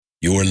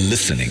You're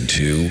listening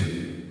to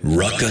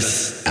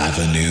Ruckus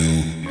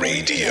Avenue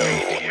Radio.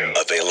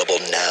 Available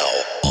now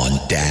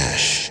on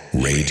Dash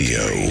Radio.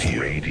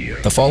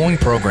 The following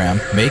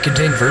program may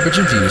contain verbiage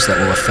and views that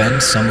will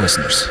offend some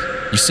listeners.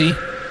 You see,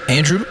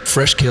 Andrew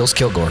Fresh Kills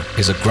Kilgore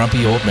is a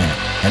grumpy old man.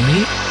 And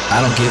me,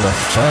 I don't give a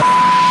fuck.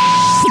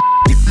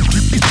 Do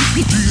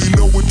you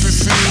know what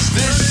this is?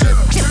 This shit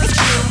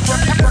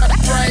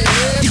right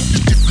here. Do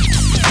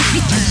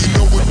you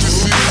know what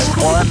this is?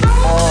 One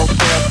small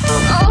step for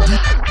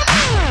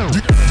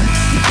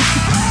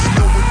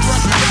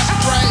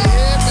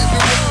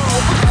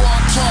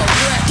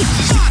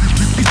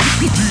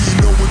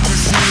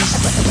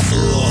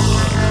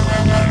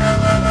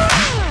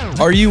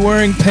Are you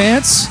wearing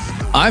pants?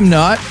 I'm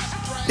not.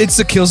 It's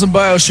the Kills and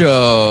Bio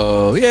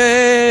Show.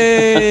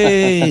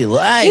 Yay!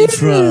 Live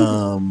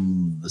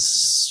from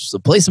the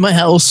place in my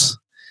house.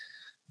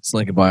 It's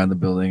Lincoln Bio in the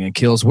building. And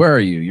Kills, where are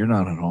you? You're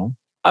not at home.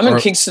 I'm in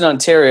Kingston,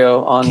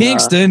 Ontario.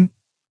 Kingston.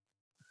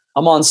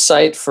 I'm on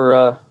site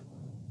for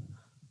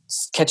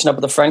catching up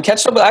with a friend.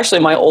 Catching up with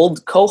actually my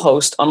old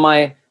co-host on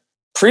my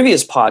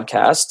previous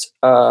podcast,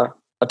 a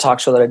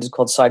talk show that I did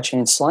called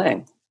Sidechain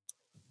Slang.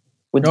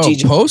 With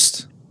DJ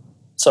Post?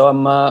 So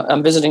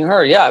I'm visiting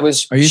her. Yeah, I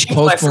was. Are you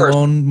Post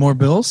Malone more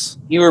bills?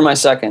 You were my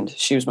second.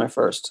 She was my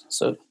first.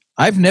 So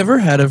I've never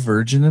had a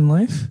virgin in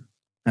life,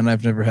 and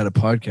I've never had a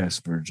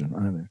podcast virgin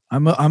either.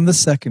 I'm the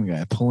second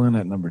guy. I pull in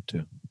at number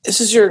 2. This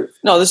is your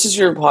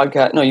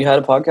podcast. No, you had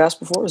a podcast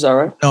before. Is that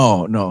right?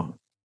 No.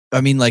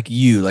 I mean, like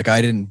you. Like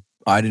I didn't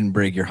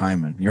break your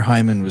hymen. Your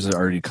hymen was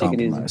already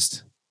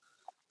compromised.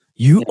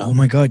 You. Oh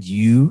my God.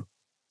 You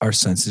are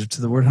sensitive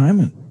to the word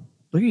hymen.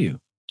 Look at you.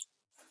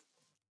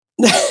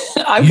 You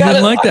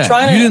didn't like that.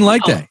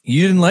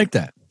 You didn't like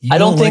that. I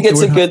don't think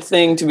it's a good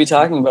thing to be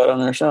talking about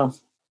on our show.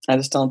 I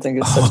just don't think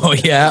it's. Oh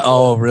yeah.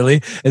 Oh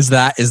really? Is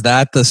that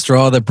the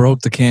straw that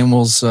broke the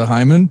camel's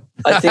hymen?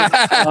 I think.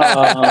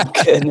 Oh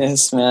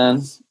goodness,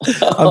 man.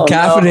 I'm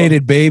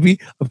caffeinated, baby.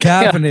 I'm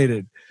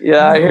caffeinated.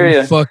 Yeah, I hear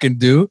you. Fucking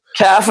do.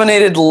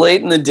 Caffeinated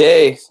late in the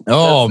day.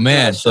 Oh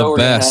man, the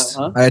best.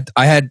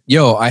 I had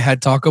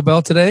Taco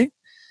Bell today,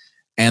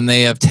 and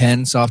they have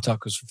 10 soft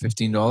tacos for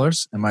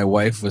 $15. And my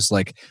wife was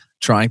like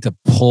trying to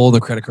pull the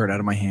credit card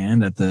out of my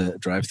hand at the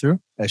drive-thru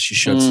as she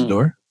shuts the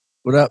door.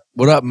 What up,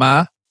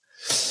 ma?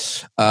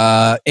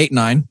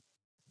 8-9.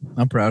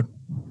 I'm proud.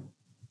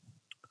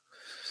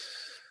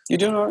 You're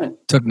doing all right.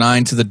 Took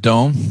 9 to the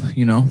dome.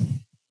 You know.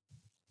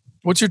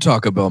 What's your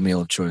Taco Bell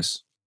meal of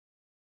choice?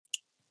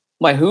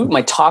 My who?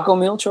 My taco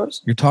meal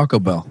choice? Your Taco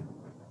Bell.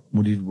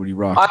 What do you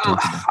rock?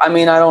 I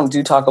mean, I don't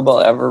do Taco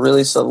Bell ever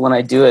really. So when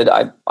I do it,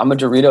 I'm a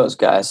Doritos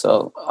guy.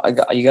 So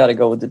you got to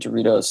go with the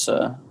Doritos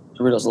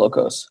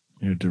Locos.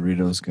 You're a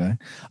Doritos guy.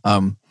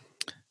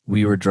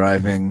 We were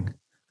driving.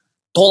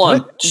 Hold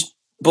on, just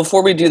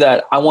before we do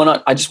that,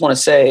 I just want to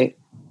say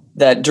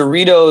that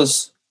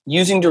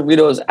using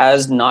Doritos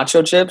as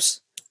nacho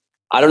chips,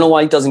 I don't know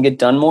why it doesn't get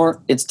done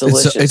more. It's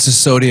delicious. It's a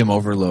sodium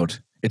overload.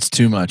 It's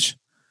too much.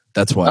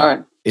 That's why. All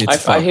right.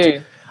 I hear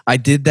you. I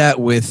did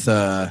that with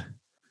there's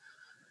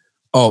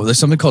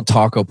something called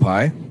Taco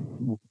Pie,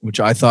 which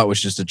I thought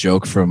was just a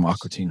joke from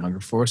Aqua Teen Hunger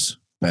Force.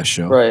 Best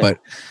show. Right. But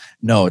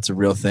no, it's a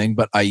real thing.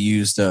 But I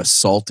used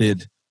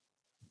salted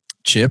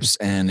chips,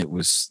 and it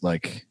was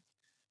like,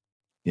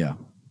 yeah,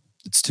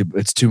 it's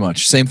too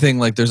much. Same thing.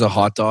 Like there's a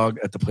hot dog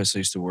at the place I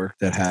used to work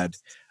that had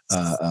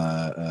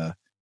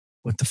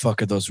what the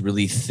fuck are those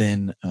really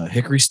thin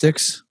hickory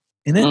sticks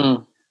in it?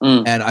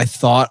 And I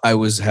thought I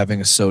was having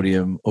a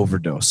sodium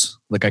overdose.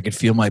 Like I could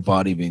feel my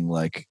body being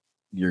like,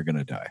 "You're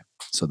gonna die."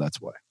 So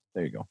that's why.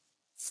 There you go.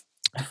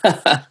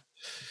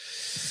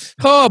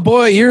 Oh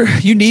boy,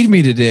 you need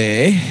me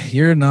today.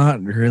 You're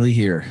not really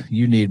here.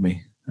 You need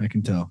me. I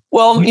can tell.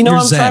 Well,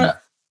 I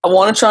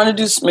want to try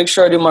to make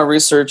sure I do my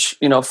research,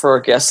 for our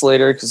guest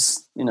later,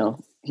 because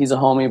he's a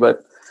homie.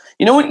 But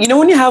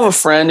when you have a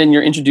friend and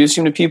you're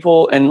introducing him to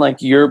people, and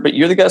you're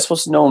the guy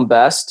supposed to know him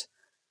best,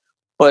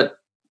 but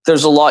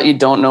there's a lot you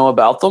don't know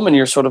about them, and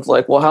you're sort of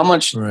like, well, how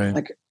much, right.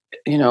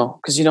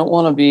 Because you don't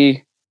want to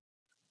be.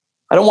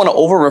 I don't want to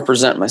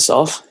overrepresent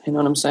myself. You know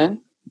what I'm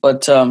saying?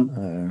 But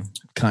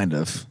kind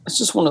of. It's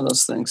just one of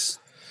those things.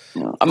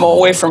 I'm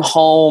away from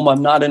home.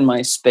 I'm not in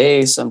my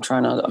space. I'm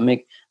trying to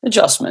make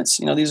adjustments.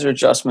 These are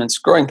adjustments,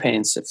 growing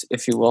pains,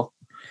 if you will.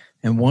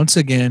 And once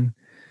again,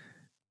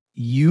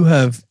 you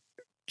have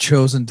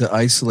chosen to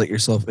isolate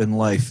yourself in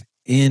life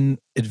in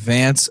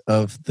advance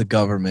of the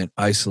government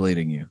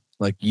isolating you.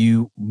 Like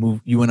you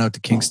went out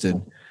to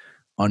Kingston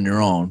on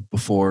your own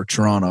before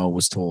Toronto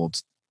was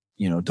told,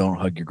 don't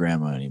hug your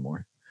grandma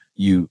anymore.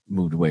 You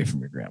moved away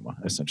from your grandma,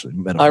 essentially.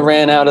 I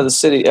ran out of the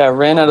city. Yeah, I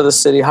ran out of the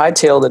city,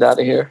 hightailed it out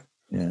of here.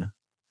 Yeah.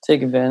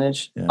 Take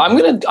advantage. Yeah. I'm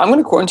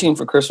gonna quarantine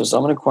for Christmas.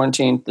 I'm gonna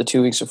quarantine the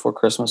 2 weeks before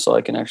Christmas so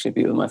I can actually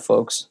be with my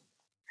folks.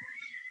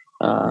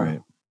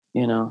 Right.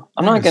 I'm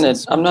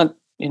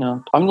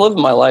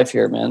living my life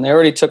here, man. They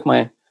already took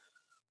my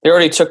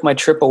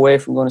trip away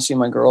from going to see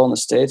my girl in the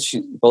States.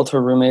 Both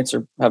her roommates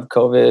have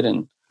COVID,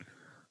 and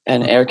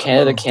and Air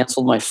Canada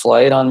canceled my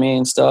flight on me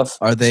and stuff.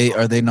 Are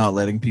they not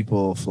letting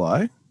people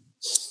fly?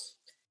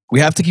 We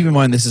have to keep in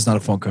mind this is not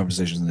a phone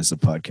conversation. This is a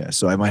podcast,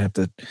 so I might have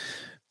to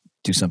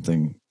do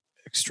something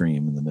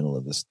extreme in the middle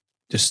of this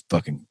just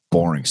fucking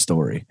boring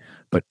story.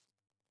 But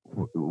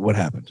what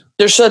happened?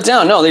 They're shut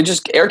down. No,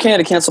 Air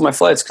Canada canceled my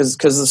flights because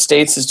the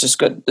States is just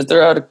good.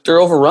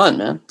 They're overrun,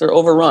 man. They're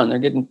overrun. They're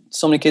getting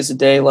so many cases a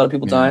day. A lot of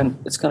people dying.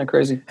 It's kind of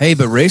crazy. Hey,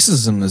 but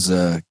racism is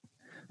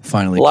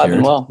finally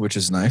cured, which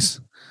is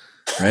nice,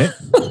 right?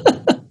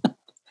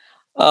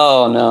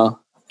 Oh no.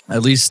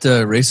 At least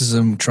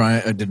racism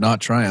did not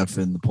triumph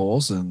in the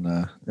polls,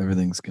 and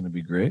everything's going to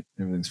be great.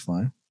 Everything's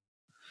fine.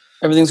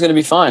 Everything's going to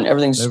be fine.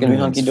 Everything's just going to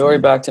be hunky-dory,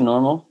 back to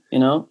normal,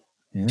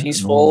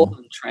 peaceful, normal.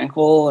 And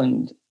tranquil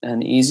and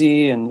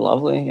easy and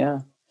lovely. Yeah.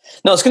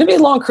 No, it's going to be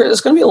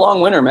a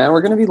long winter, man.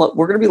 We're going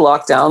to be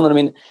locked down. I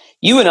mean,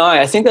 you and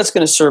I think that's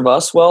going to serve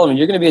us well. I mean,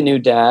 you're going to be a new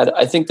dad.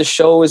 I think the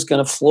show is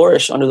going to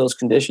flourish under those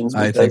conditions.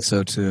 I think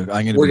so too.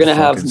 We're going to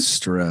have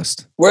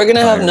stressed. We're going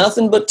to have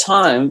nothing but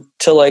time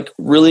to like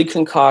really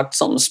concoct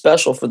something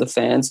special for the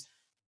fans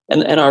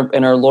and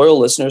our loyal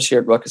listeners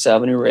here at Ruckus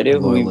Avenue Radio,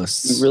 who we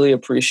really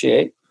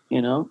appreciate,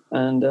 and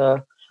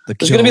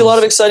there's going to be a lot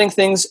of exciting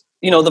things.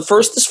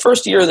 This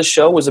first year of the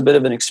show was a bit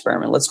of an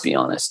experiment. Let's be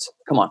honest.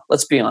 Come on,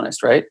 let's be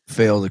honest, right?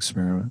 Failed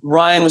experiment.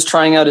 Ryan was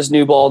trying out his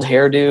new bald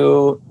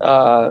hairdo.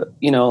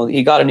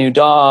 He got a new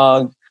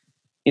dog.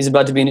 He's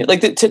about to be new.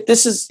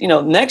 This is,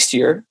 next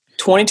year,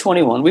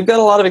 2021. We've got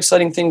a lot of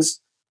exciting things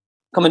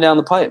coming down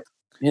the pipe.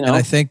 And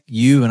I think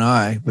you and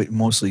I, but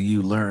mostly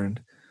you, learned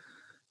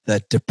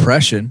that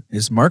depression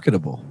is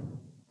marketable,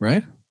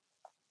 right?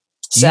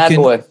 Sad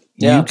boy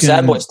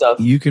stuff.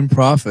 You can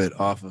profit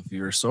off of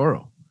your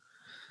sorrow.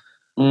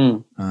 Yeah.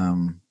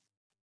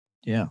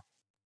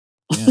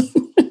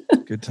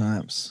 Good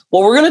times.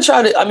 Well, we're going to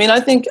try to, I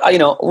think,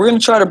 we're going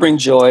to try to bring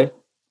joy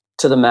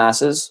to the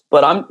masses,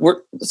 but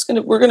we're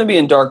going to be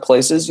in dark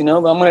places, but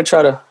I'm going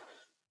to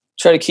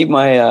try to keep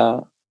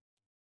my,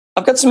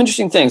 I've got some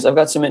interesting things. I've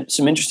got some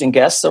interesting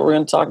guests that we're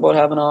going to talk about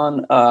having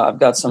on.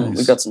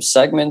 We've got some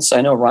segments.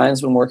 I know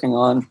Ryan's been working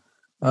on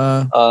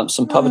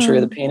some puppetry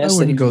of the penis. I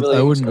wouldn't go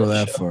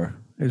that far.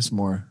 It's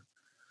more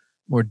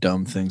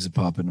dumb things that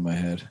pop into my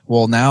head.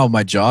 Well, now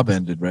my job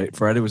ended, right?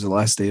 Friday was the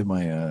last day of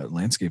my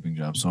landscaping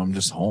job, so I'm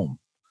just home.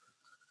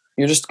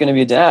 You're just going to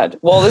be a dad.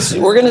 Well,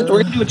 we're gonna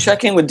do a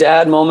check-in with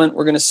dad moment.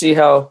 We're gonna see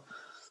how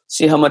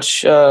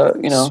much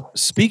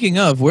Speaking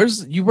of,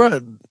 you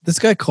brought this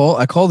guy? I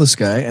call this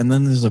guy, and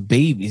then there's a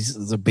baby.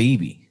 There's a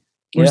baby.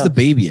 Where's the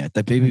baby at?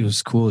 That baby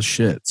was cool as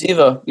shit.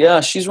 Ziva,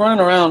 yeah, she's running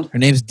around. Her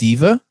name's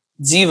Diva.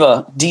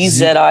 Ziva,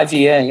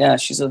 Dziva. Yeah,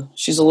 she's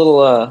a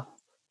little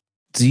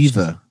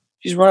Ziva.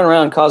 She's running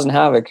around causing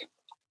havoc.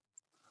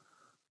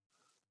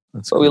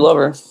 That's but cool. We love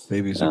her.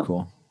 Babies are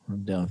cool.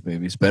 I'm down with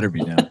babies. Better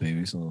be down with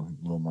babies. Little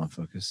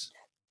motherfuckers.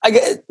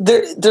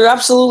 They're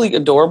absolutely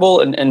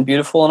adorable and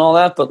beautiful and all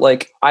that. But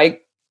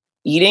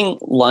eating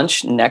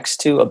lunch next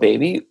to a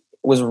baby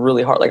was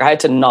really hard. I had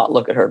to not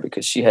look at her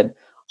because she had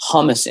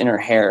hummus in her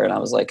hair, and I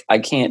was like, I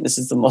can't. This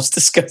is the most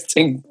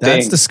disgusting thing.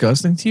 That's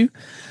disgusting to you.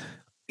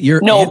 You're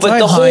but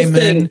the whole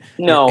thing.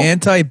 No,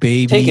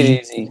 anti-baby. Take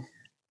it easy.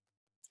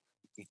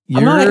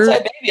 I'm not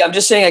anti-baby. I'm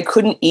just saying I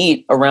couldn't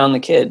eat around the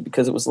kid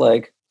because it was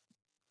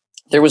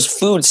there was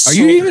food.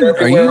 Do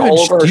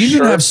you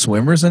even have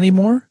swimmers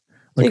anymore?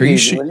 Do you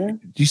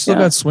still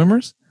got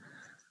swimmers?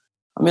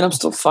 I'm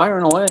still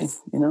firing away.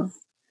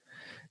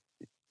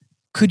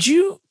 Could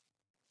you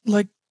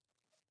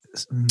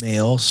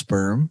mail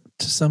sperm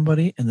to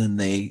somebody and then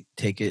they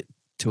take it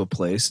to a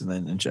place and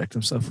then inject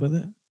themselves with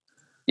it?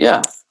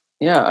 Yeah.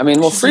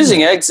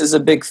 Freezing eggs is a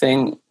big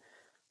thing,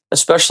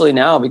 especially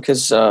now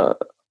because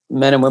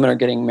men and women are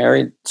getting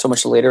married so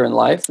much later in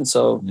life, and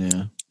so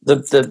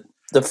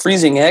the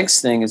freezing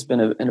eggs thing has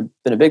been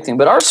a big thing.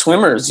 But our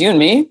swimmers, you and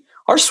me,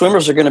 our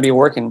swimmers are going to be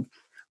working.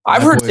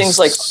 I've heard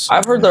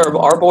that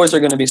our boys are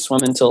going to be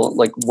swimming till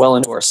well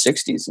into our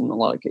 60s in a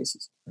lot of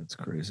cases. That's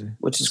crazy.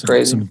 Which is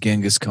crazy. Some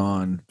Genghis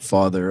Khan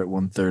father at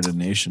 1/3 of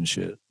nation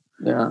shit.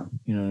 Yeah.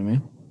 You know what I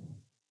mean?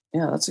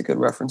 Yeah, that's a good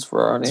reference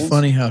for our audience. It's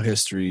funny how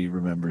history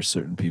remembers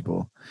certain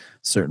people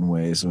certain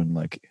ways when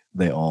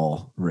they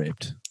all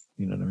raped.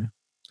 You know what I mean?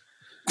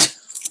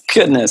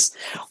 Goodness.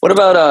 What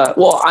about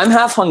I'm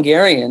half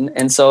Hungarian,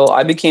 and so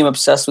I became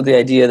obsessed with the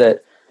idea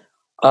that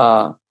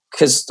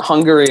because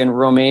Hungary and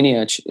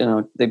Romania,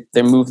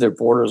 they moved their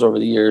borders over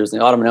the years. The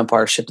Ottoman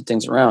Empire shifted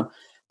things around.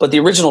 But the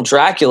original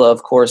Dracula,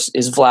 of course,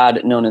 was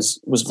Vlad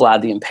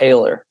the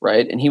Impaler,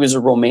 right? And he was a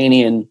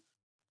Romanian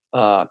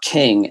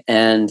king.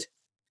 And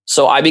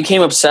so I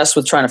became obsessed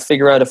with trying to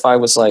figure out if I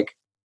was a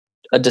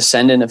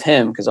descendant of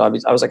him, because I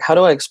was like, how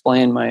do I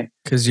explain my?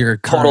 Because your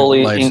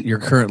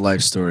current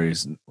life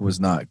stories was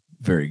not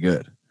very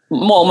good.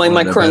 Well,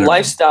 my current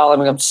lifestyle.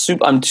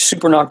 I'm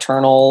super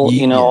nocturnal.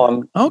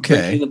 I'm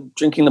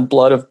drinking the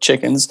blood of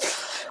chickens.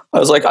 I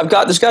was like,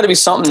 there's got to be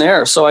something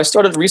there. So I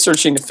started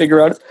researching to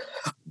figure out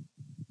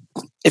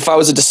if I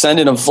was a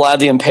descendant of Vlad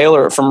the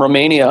Impaler from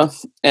Romania,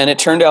 and it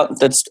turned out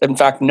that's in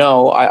fact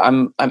no.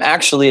 I'm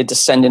actually a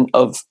descendant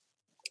of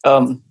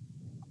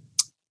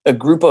a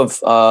group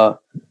of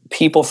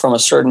people from a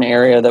certain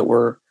area that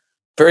were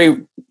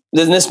very.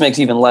 Then this makes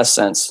even less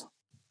sense,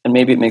 and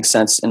maybe it makes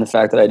sense in the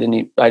fact that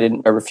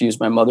I refused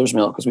my mother's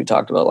milk, because we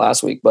talked about it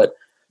last week. But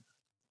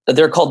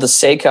they're called the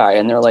Seikai,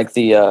 and they're like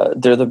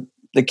they're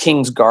the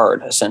King's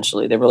Guard,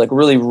 essentially. They were like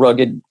really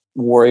rugged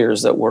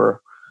warriors that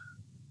were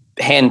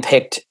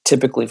handpicked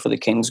typically for the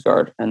King's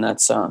Guard, and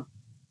that's what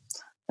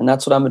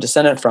I'm a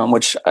descendant from.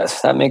 Which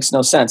that makes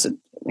no sense. It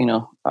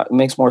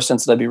makes more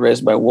sense that I'd be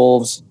raised by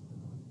wolves.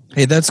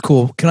 Hey, that's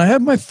cool. Can I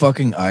have my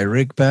fucking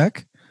iRig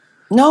back?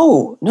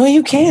 No,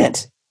 you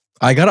can't.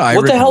 I got an iRig.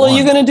 What the hell are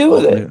you going to do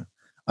with it?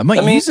 I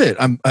might use it.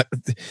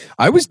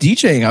 I was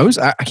DJing.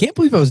 I can't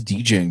believe I was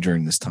DJing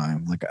during this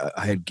time. Like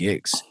I had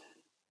gigs.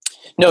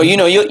 No, you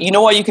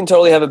know why you can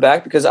totally have it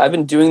back? Because I've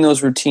been doing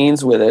those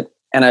routines with it,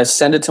 and I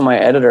send it to my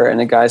editor, and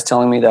the guy's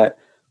telling me that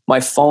my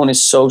phone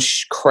is so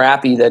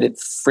crappy that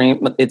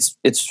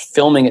it's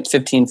filming at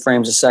 15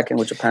 frames a second,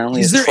 which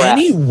apparently is there trash.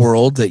 Any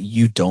world that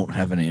you don't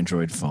have an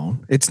Android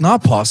phone? It's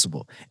not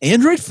possible.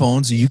 Android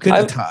phones you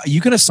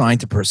can assign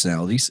to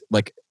personalities.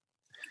 Like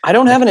I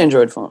don't have an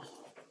Android phone.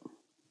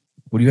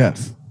 What do you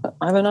have?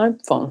 I have an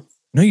iPhone.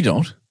 No, you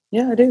don't.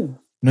 Yeah, I do.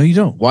 No, you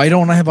don't. Why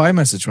don't I have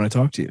iMessage when I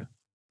talk to you?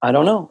 I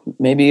don't know.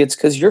 Maybe it's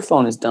because your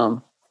phone is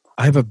dumb.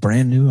 I have a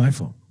brand new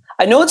iPhone.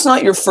 I know it's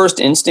not your first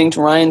instinct,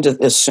 Ryan, to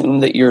assume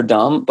that you're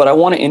dumb, but I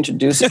want to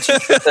introduce it to you.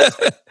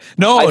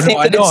 I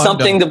think it's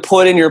something to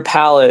put in your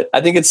palate.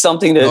 I think it's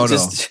something to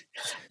just.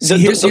 See,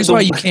 here's why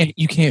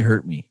you can't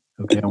hurt me.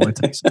 Okay, I want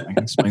to tell you something. I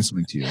can explain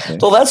something to you. Okay?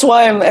 Well, that's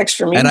why I'm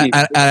extra mean. And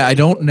I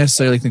don't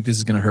necessarily think this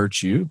is going to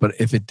hurt you, but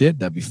if it did,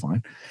 that'd be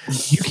fine.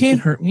 You can't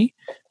hurt me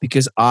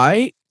because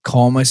I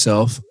call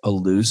myself a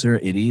loser,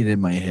 idiot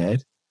in my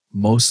head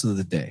most of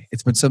the day.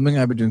 It's been something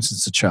I've been doing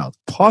since a child.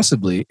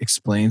 Possibly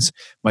explains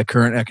my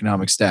current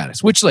economic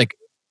status, which, like,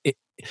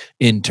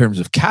 in terms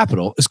of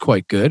capital, is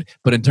quite good,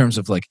 but in terms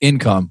of like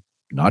income,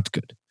 not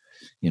good.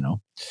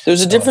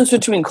 There's a difference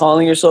between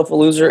calling yourself a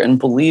loser and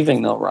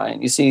believing, though,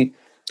 Ryan. You see.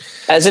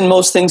 As in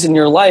most things in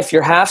your life,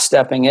 you're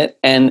half-stepping it,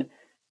 and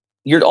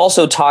you're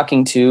also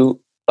talking to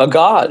a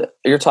god.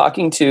 You're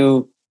talking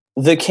to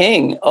the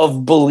king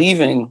of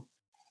believing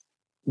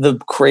the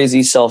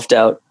crazy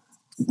self-doubt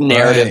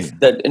narrative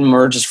that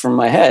emerges from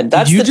my head.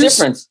 That's the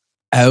difference.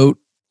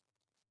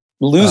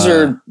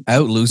 Loser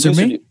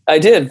me? I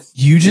did.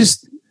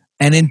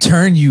 And in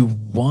turn, you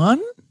won?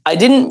 I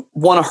didn't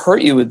want to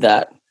hurt you with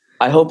that.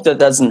 I hope that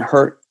doesn't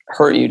hurt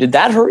you. Did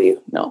that hurt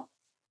you? No.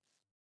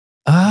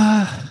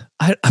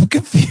 I'm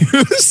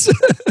confused,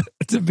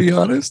 to be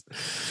honest.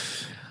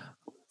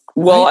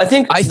 Well, I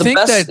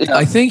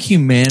think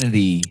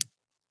humanity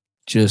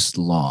just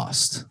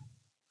lost,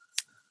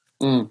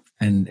 and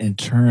in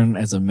turn,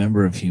 as a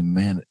member of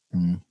humanity, I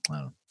don't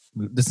know.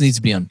 This needs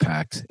to be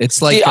unpacked.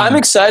 It's like I'm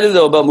excited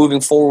though about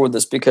moving forward with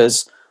this,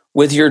 because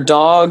with your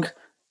dog,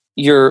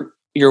 your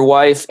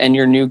wife, and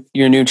your new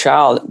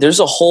child, there's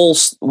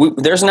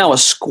now a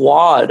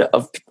squad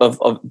of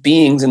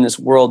beings in this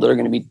world that are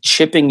going to be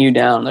chipping you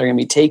down. They're going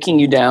to be taking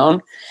you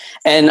down,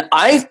 and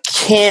I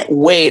can't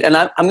wait. And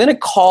I'm going to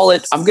call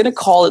it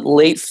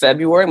late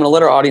February. I'm going to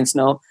let our audience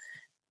know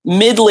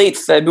late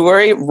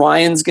February.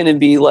 Ryan's going to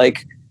be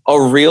like a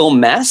real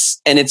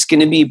mess, and it's going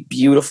to be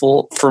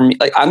beautiful for me.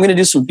 Like I'm going to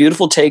do some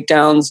beautiful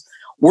takedowns.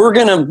 We're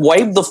going to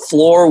wipe the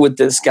floor with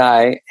this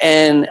guy.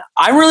 And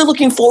I'm really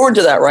looking forward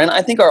to that, Ryan.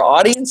 I think our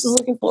audience is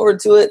looking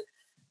forward to it.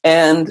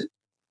 And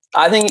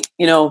I think,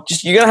 you're going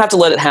to have to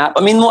let it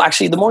happen. I mean, well,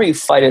 actually, the more you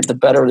fight it, the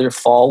better your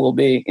fall will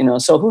be,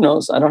 So who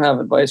knows? I don't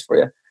have advice for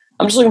you.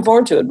 I'm just looking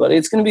forward to it, buddy.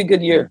 It's going to be a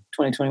good year,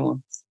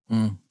 2021.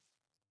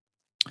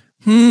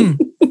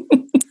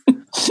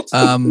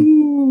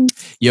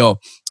 Yo,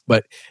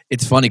 but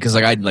it's funny because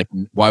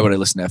why would I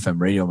listen to FM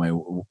radio in my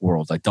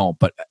world? I don't,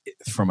 but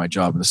for my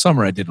job in the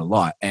summer, I did a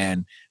lot.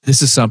 And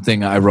this is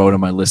something I wrote on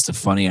my list of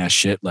funny ass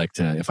shit,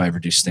 if I ever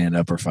do stand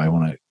up or if I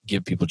want to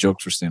give people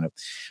jokes for stand up.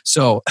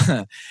 So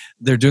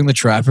they're doing the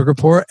traffic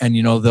report, and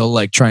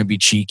they'll try and be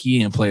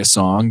cheeky and play a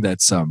song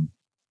that's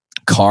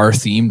car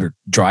themed or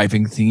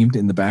driving themed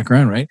in the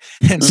background, right?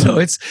 And so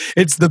it's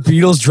the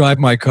Beatles Drive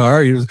My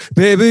Car. He goes,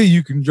 baby,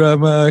 you can drive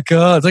my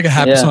car. It's like a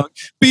happy song.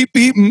 Beep,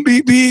 beep,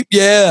 beep, beep.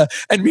 Yeah.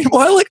 And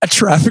meanwhile, a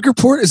traffic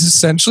report is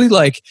essentially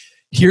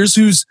here's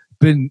who's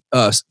been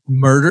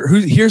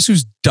murdered. Here's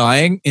who's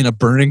dying in a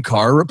burning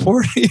car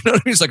report. You know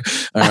what I mean? It's like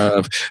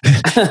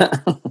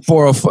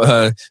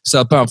 404,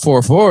 southbound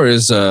 404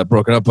 is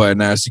broken up by a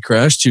nasty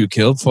crash. 2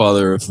 killed,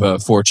 father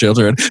of 4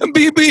 children.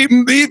 Beep beep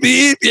beep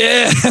beep.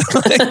 Yeah,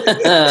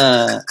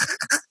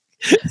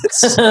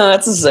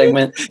 that's a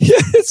segment.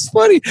 Yeah, it's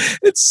funny.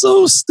 It's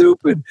so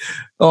stupid.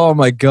 Oh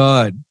my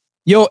god,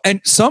 yo!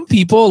 And some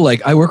people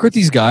I work with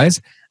these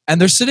guys. And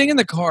they're sitting in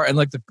the car and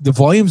the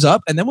volume's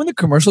up. And then when the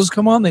commercials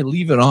come on, they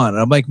leave it on. And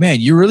I'm like, man,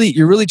 you're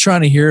really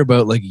trying to hear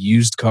about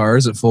used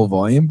cars at full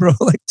volume, bro.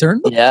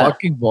 Turn the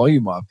fucking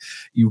volume off,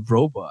 you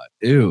robot.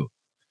 Ew.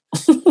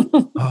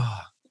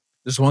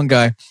 This one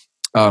guy,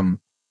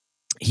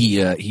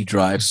 he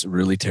drives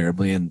really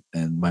terribly. And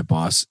my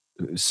boss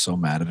is so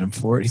mad at him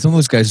for it. He's one of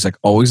those guys who's like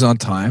always on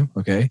time,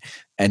 okay,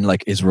 and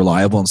like is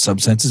reliable in some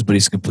senses, but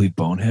he's a complete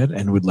bonehead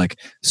and would like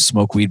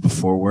smoke weed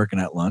before work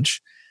and at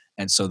lunch,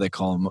 and so they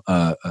call him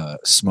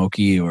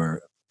Smokey,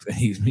 or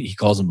he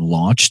calls him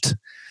Launched,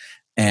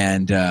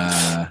 and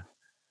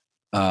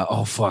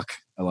oh fuck,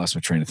 I lost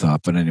my train of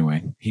thought. But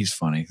anyway, he's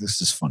funny.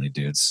 This is funny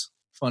dudes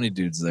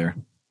there.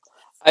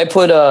 I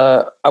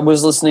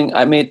was listening.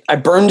 I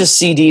burned a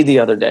CD the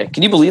other day.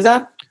 Can you believe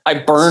that? I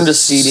burned a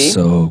CD.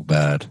 So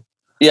bad.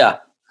 Yeah.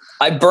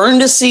 I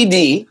burned a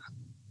CD,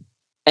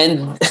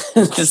 and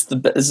this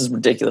is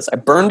ridiculous. I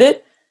burned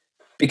it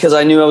because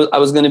I knew I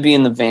was going to be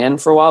in the van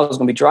for a while. I was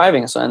going to be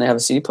driving. So I have a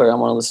CD player. I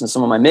want to listen to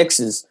some of my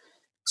mixes.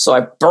 So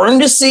I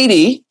burned a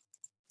CD,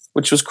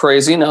 which was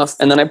crazy enough.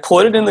 And then I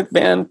put it in the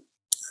van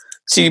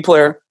CD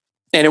player,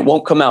 and it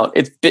won't come out.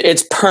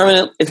 It's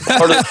permanent. It's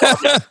part of the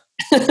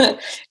car.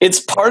 It's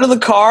part of the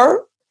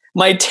car.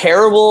 My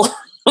terrible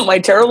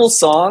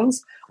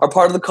songs are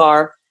part of the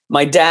car.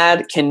 My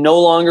dad can no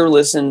longer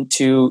listen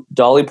to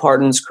Dolly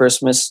Parton's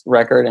Christmas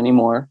record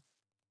anymore,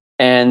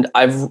 and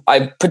I've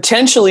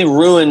potentially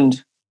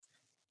ruined.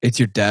 It's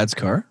your dad's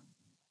car?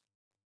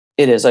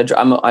 It is. I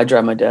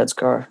drive my dad's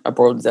car. I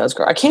borrowed the dad's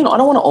car. I don't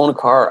want to own a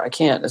car. I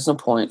can't. There's no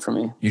point for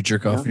me. You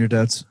jerk off in your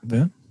dad's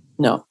van?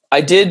 No, I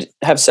did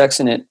have sex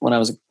in it when I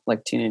was like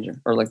a teenager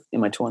or like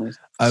in my 20s.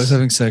 I was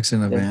having sex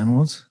in a van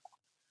once,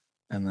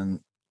 and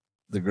then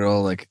the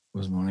girl like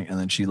was moaning, and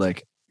then she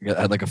like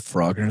had like a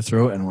frog in her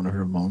throat, and one of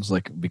her moans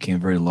like became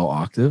very low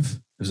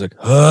octave. It was like,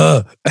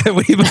 and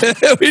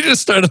we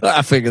just started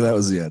laughing, and that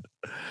was the end.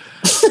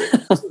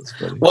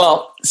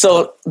 Well,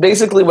 so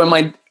basically,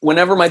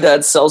 whenever my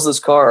dad sells this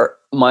car,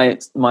 my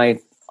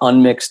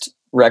unmixed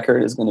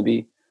record is going to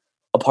be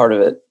a part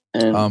of it,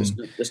 and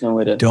there's no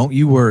way to. Don't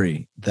you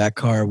worry, that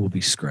car will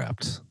be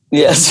scrapped.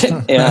 Yes,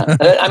 yeah.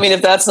 I mean,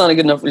 if that's not a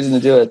good enough reason to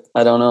do it,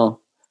 I don't know.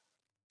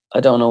 I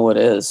don't know what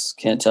is.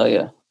 Can't tell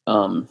you.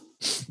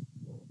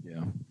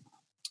 Yeah.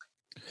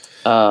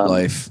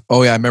 Life.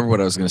 Oh yeah, I remember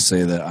what I was going to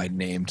say. That I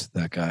named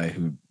that guy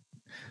who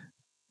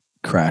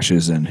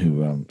crashes and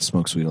who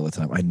smokes weed all the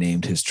time. I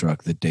named his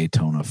truck the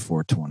Daytona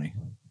 420.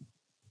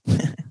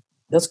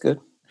 That's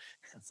good.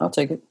 I'll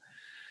take it.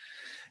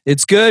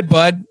 It's good,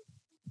 bud.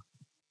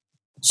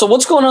 So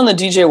what's going on in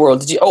the DJ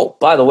world?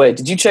 By the way,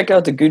 did you check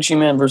out the Gucci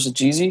Mane versus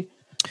Jeezy?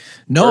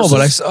 No, but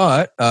I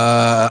saw it.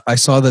 I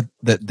saw that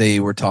they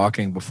were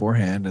talking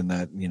beforehand, and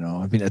that, you know,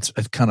 I mean, it's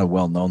kind of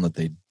well known that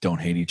they don't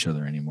hate each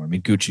other anymore. I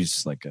mean,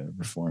 Gucci's like a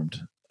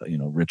reformed,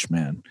 rich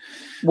man.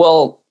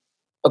 Well,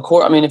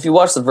 I mean, if you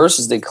watch the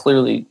verses,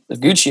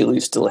 Gucci at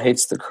least still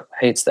hates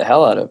the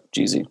hell out of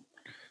Jeezy.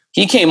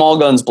 He came all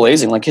guns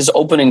blazing. Like his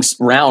opening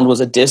round was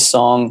a diss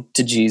song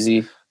to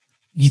Jeezy.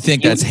 You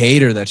think that's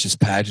hate, or that's just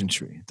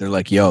pageantry? They're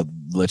like, yo,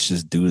 let's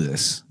just do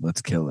this.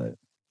 Let's kill it.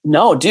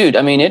 No, dude.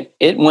 I mean,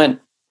 it went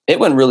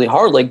really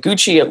hard. Like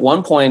Gucci at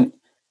one point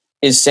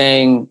is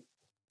saying,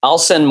 I'll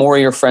send more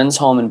of your friends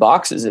home in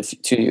boxes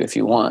to you if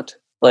you want.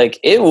 Like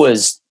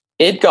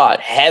it got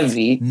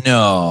heavy.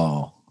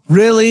 No.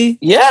 Really?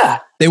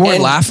 Yeah. They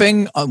weren't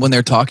laughing when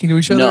they're talking to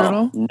each other at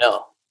all?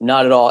 No,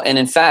 not at all. And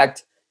in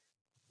fact,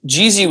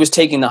 Jeezy was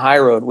taking the high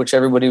road, which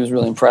everybody was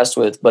really impressed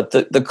with. But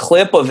the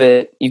clip of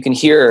it, you can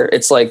hear,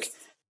 it's like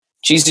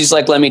Jeezy's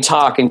like, let me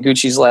talk. And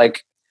Gucci's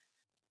like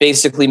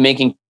basically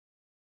making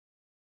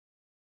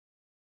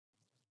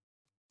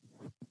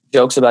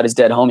jokes about his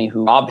dead homie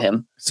who robbed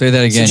him. Say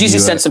that again. So Jeezy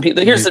sent some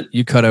people.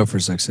 You cut out for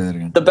a sec. Say that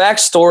again. The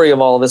backstory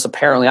of all of this,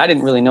 apparently, I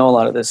didn't really know a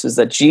lot of this, is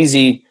that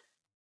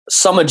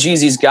some of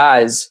Jeezy's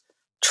guys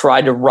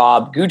tried to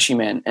rob Gucci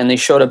Mane, and they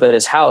showed up at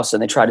his house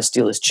and they tried to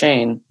steal his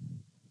chain.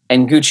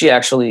 And Gucci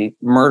actually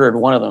murdered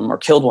one of them, or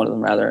killed one of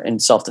them rather, in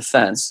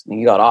self-defense. And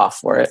he got off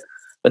for it.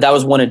 But that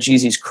was one of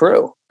Jeezy's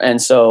crew.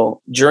 And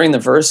so during the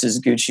verses,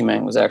 Gucci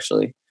Mane was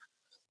actually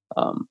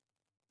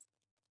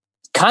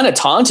kind of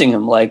taunting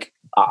him, like,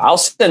 I'll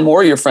send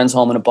more of your friends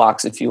home in a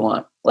box if you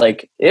want.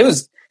 Like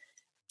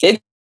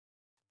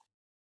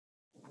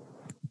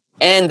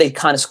and they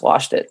kind of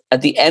squashed it.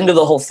 At the end of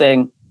the whole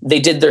thing, they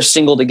did their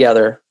single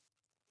together.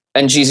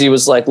 And Jeezy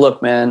was like,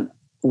 look, man,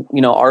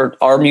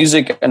 our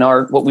music and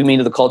what we mean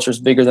to the culture is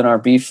bigger than our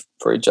beef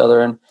for each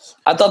other. And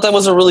I thought that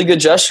was a really good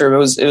gesture. It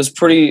was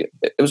pretty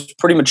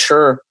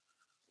mature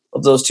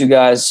of those two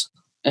guys.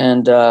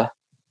 And the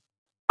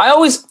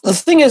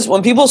thing is,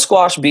 when people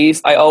squash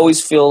beef, I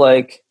always feel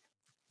like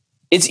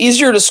it's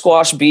easier to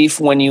squash beef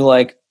when you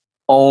like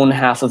own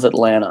half of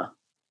Atlanta.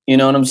 You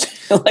know what I'm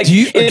saying? Like, do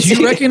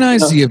you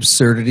recognize the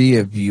absurdity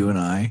of you and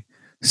I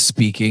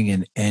speaking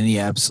in any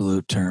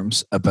absolute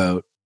terms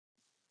about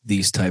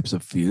these types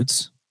of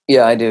feuds?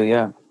 Yeah, I do.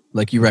 Yeah.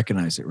 Like, you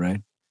recognize it,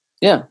 right?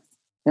 Yeah.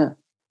 Yeah.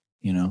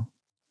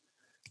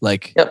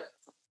 Like, yep.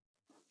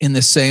 In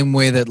the same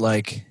way that,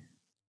 like,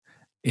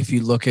 if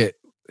you look at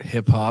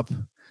hip hop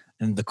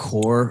and the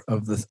core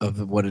of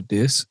what it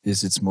is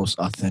its most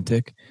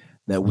authentic,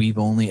 that we've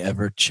only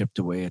ever chipped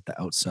away at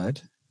the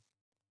outside.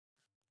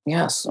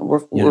 Yes, we're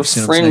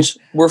fringe.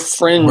 We're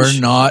fringe. We're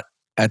not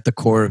at the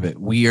core of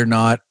it. We are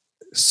not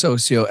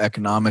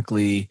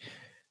socioeconomically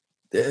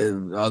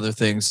other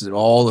things,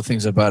 all the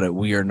things about it.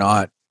 We are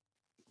not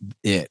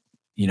it.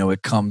 You know,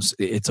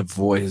 it's a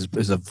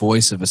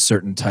voice of a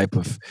certain type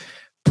of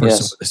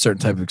person, with a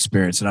certain type of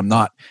experience. And I'm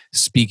not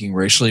speaking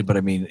racially, but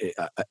I mean,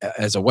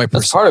 as a white person,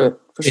 that's part of it.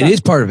 For sure. It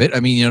is part of it. I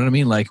mean, you know what I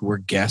mean? Like, we're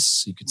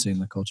guests, you could say, in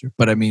the culture.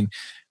 But I mean,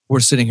 we're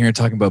sitting here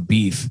talking about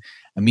beef.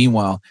 And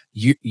meanwhile,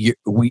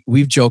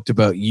 we've joked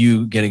about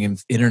you getting in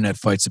internet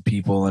fights with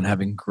people and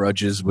having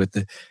grudges with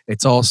it.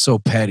 It's all so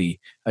petty.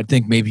 I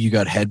think maybe you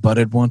got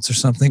headbutted once or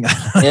something.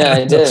 Yeah,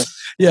 I did.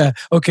 Yeah.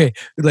 Okay.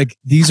 Like,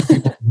 these are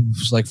people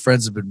whose like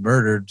friends have been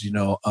murdered. You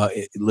know,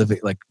 living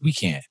like we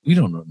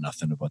don't know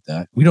nothing about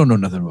that. We don't know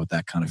nothing about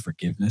that kind of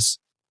forgiveness.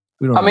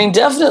 I mean,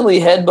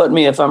 definitely headbutt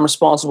me if I'm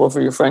responsible for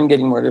your friend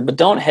getting murdered, but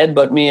don't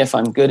headbutt me if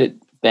I'm good at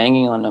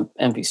banging on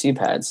NPC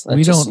pads.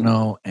 We don't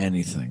know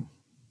anything.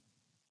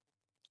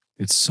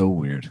 It's so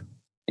weird.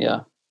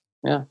 Yeah.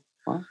 Yeah.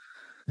 Well,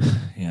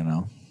 you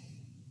know,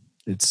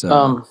 it's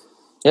yeah.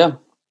 Yeah.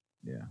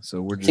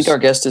 So we're I think our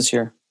guest is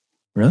here.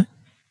 Really?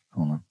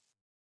 Hold on.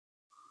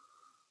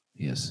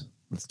 Yes.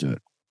 Let's do it.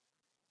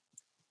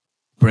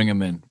 Bring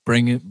him in.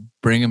 Bring him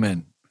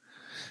in.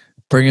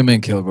 Bring him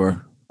in,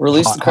 Kilgore.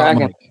 Release the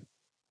Kraken.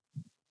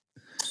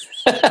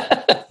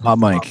 Hot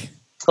mic.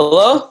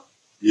 Hello?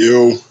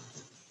 You.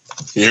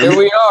 Here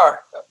we are.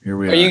 Here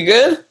we are. Are you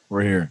good?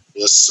 We're here.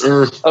 Yes,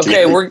 sir.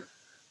 Okay,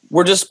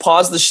 we're just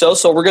paused the show,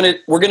 so we're gonna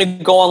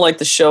go on like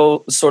the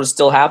show sort of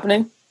still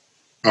happening.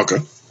 Okay.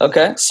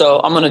 So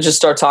I'm gonna just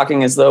start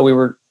talking as though we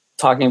were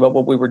talking about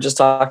what we were just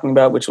talking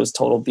about, which was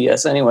total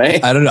BS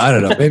anyway. I don't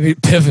know. Maybe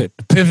pivot.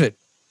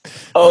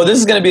 Oh, this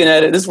is gonna be an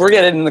edit. We're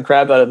getting the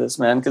crap out of this,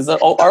 man, because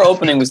our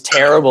opening was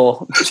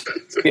terrible.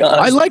 To be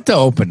honest, I like the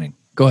opening.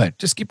 Go ahead.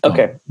 Just keep going.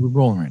 Okay. We're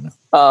rolling right now.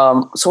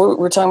 So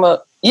we're talking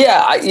about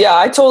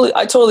I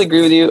totally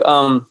agree with you.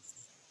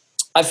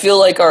 I feel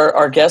like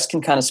our guest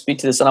can kind of speak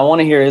to this, and I want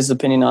to hear his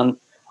opinion on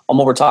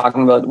what we're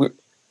talking about.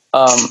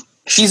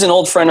 He's an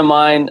old friend of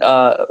mine,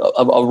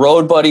 a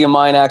road buddy of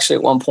mine, actually,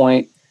 at one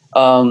point.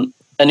 An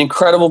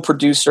incredible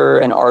producer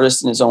and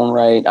artist in his own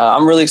right.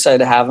 I'm really excited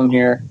to have him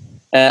here.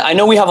 I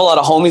know we have a lot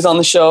of homies on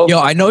the show. Yo,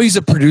 I know he's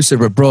a producer,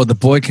 but bro, the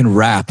boy can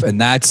rap,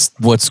 and that's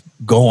what's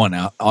going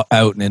out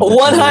in the world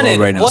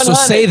right now. 100. So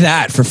say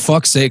that, for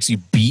fuck's sakes, you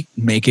beat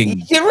making.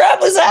 He can rap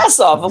his ass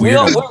off. We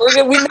know this.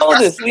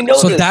 We know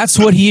so this. That's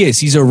what he is.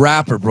 He's a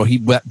rapper, bro.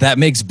 That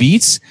makes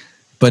beats,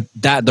 but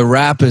the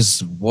rap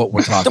is what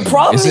we're talking about. The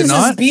problem is his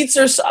beats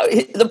are.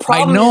 The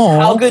problem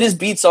is how good his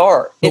beats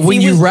are. But when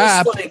you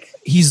rap,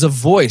 he's a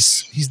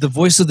voice. He's the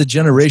voice of the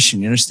generation.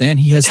 You understand?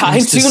 He has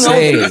things to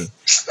say.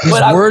 His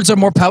words are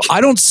more powerful.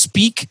 I don't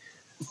speak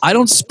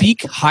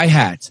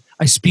hi-hat.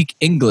 I speak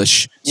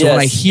English. So when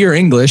I hear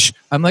English,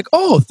 I'm like,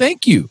 oh,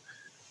 thank you.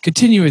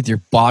 Continue with your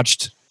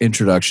botched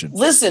introduction.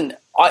 Listen,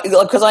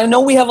 because I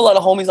know we have a lot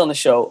of homies on the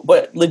show,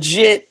 but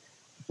legit,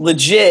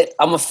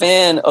 I'm a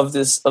fan of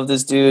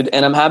this dude,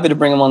 and I'm happy to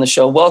bring him on the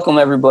show. Welcome,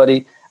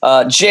 everybody.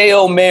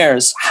 J.O.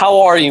 Mares,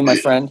 how are you, my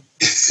friend?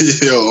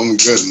 Yo, I'm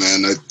good,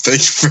 man. Thank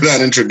you for that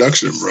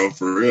introduction, bro,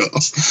 for real.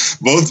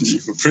 Both of you.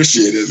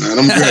 Appreciate it, man.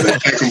 I'm good. I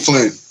can't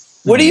complain.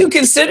 What do you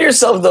consider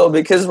yourself, though?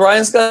 Because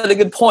Ryan's got a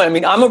good point. I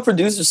mean, I'm a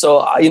producer,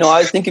 so,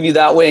 I think of you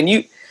that way. And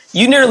you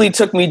nearly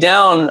took me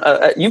down.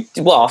 That's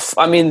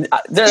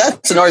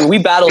an argument. We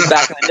battled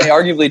back in the day,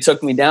 arguably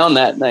took me down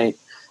that night.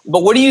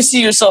 But what do you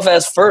see yourself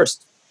as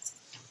first?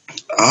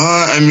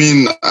 I'll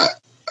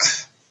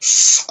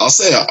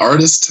say an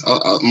artist.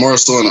 More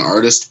so an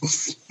artist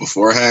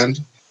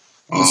beforehand.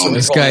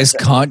 This guy's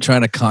trying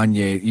to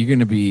Kanye. You're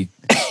gonna be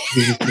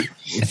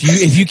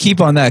if you keep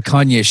on that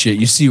Kanye shit,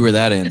 you see where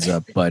that ends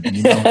up. But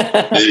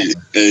hey,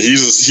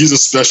 he's a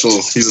special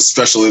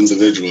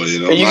individual.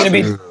 You know, Are you gonna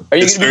be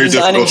very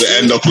difficult to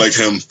end up like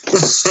him.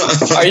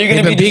 Are you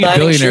gonna be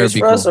designing shoes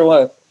for us or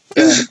what?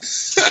 Hey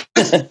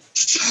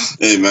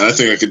man, I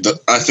think I could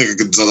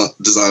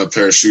design a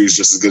pair of shoes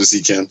just as good as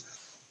he can.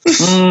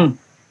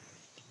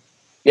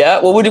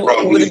 Yeah, what would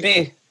it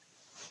be?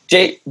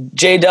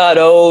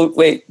 J.O.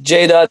 Wait,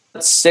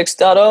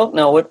 J.6.0?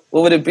 No, what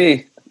would it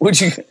be?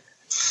 Would you?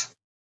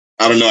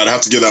 I don't know. I'd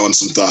have to give that one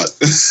some thought.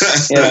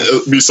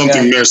 It would be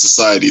something Mayor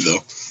Society though.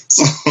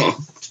 So,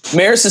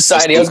 Mayor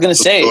Society. I was going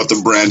to say what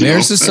the brand.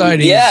 Mayor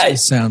Society. Yeah,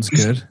 sounds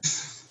good.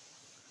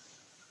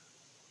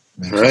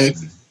 Right.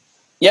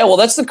 Yeah, well,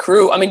 that's the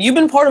crew. I mean, you've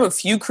been part of a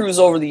few crews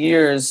over the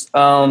years,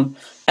 and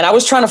I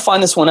was trying to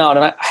find this one out,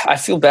 and I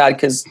feel bad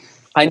because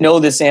I know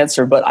this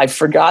answer, but I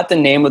forgot the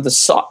name of the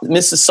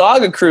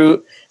Mississauga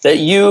crew that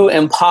you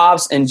and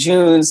Pops and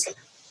Junes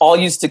all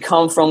used to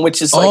come from,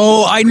 which is like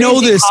I know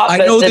this. I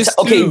know this.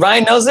 Okay,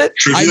 Ryan knows it.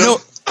 Trivia? I know.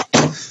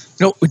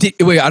 No,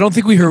 wait. I don't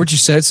think we heard what you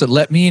said. So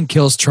let me and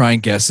Kills try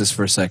and guess this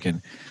for a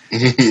second.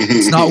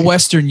 It's not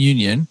Western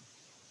Union.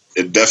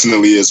 It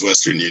definitely is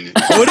Western Union.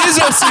 Oh, it is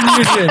Western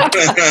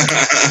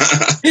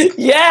Union.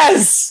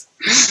 Yes.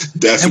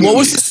 Definitely. And what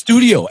was the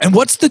studio? And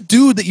what's the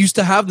dude that used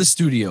to have the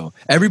studio?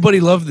 Everybody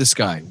loved this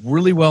guy.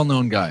 Really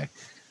well-known guy.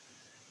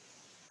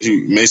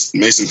 Mason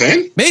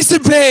Payne?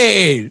 Mason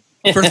Payne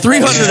for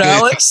 $300,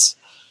 Alex.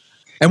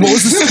 And what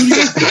was the studio?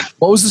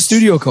 What was the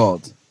studio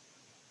called?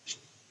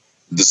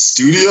 The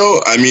studio,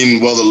 I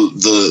mean, well,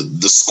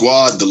 the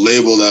squad, the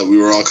label that we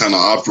were all kind of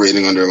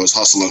operating under was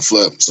Hustle and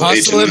Flip. So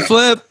Hustle and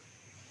Flip.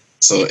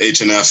 So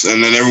H&F,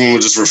 and then everyone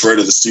would just refer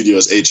to the studio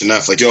as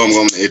H&F. Like, yo, I'm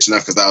going to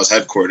H&F because that was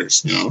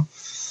headquarters, you know.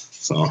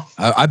 So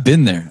I've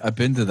been there. I've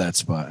been to that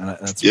spot, and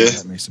that's what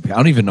that makes me. I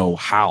don't even know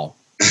how.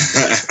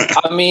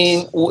 I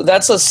mean, what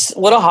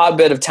a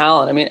hotbed of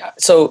talent. I mean,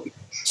 so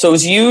it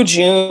was you,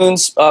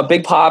 Junes,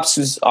 Big Pops,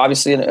 who's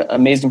obviously an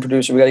amazing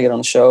producer. We got to get on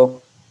the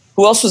show.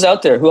 Who else was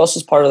out there? Who else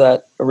was part of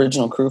that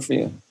original crew for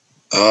you?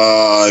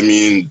 I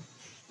mean,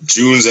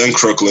 Junes and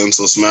Crooklyn.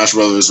 So Smash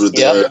Brothers were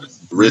there. Yep.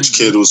 Rich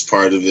Kid was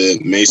part of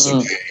it.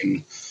 Mason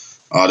Payne.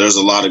 There's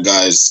a lot of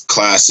guys.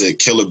 Classic.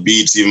 Killer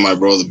Beats, even my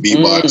brother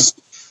Beatbox.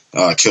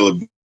 Killer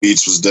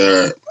Beats was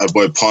there. My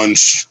boy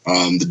Punch.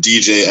 The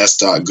DJ S.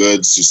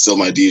 Goods, who's still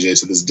my DJ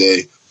to this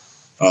day.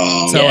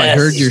 So I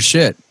heard your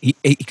shit.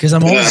 Because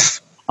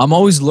I'm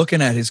always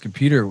looking at his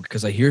computer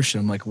because I hear shit.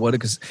 I'm like, what?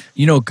 Because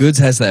Goods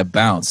has that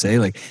bounce, eh?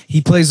 Like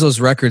he plays those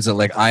records that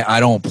like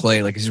I don't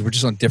play. Like we're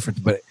just on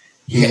different, but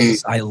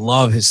I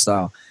love his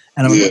style.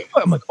 And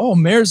I'm like, oh,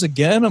 Mares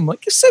again. I'm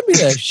like, send me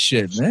that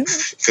shit, man.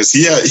 Because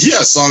he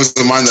has songs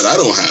in mind that I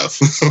don't have.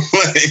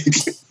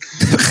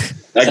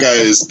 Like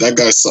that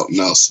guy's something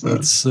else, man.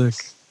 That's sick.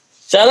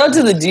 Shout out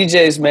to the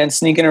DJs, man,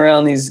 sneaking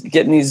around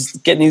getting these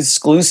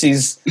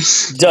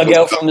exclusives dug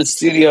out from the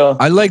studio.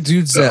 I like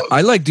dudes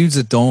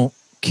that don't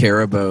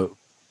care about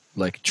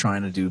like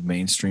trying to do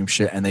mainstream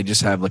shit, and they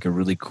just have like a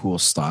really cool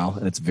style,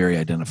 and it's very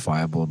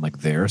identifiable and like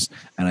theirs.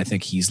 And I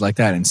think he's like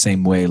that. In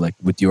same way, like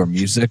with your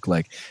music,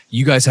 like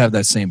you guys have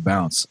that same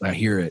bounce. I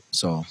hear it.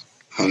 So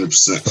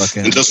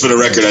 100%. And just for the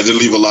record, I did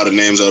leave a lot of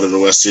names out of the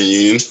Western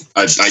Union.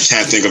 I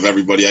can't think of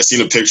everybody. I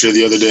seen a picture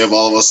the other day of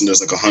all of us, and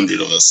there's like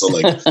 100 of us. So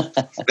like,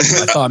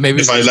 I thought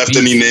maybe if I left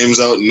any names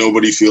out,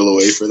 nobody feel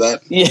away for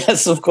that.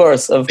 Yes, of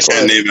course. I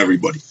can't name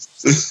everybody.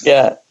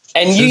 Yeah.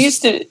 And you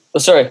used to. Oh,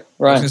 sorry,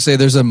 Ryan. I was gonna say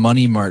there's a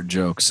Money Mart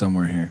joke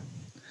somewhere here.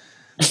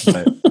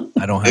 But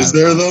I don't have. Is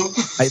there though?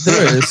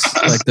 There is,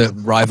 like the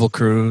rival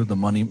crew, the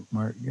Money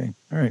Mart gang.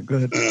 All right, go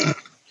ahead.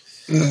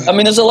 I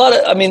mean, there's a lot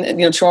of. I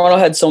mean, Toronto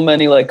had so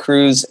many like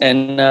crews,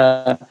 and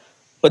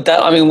but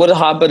that. I mean, what a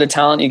hotbed of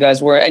talent you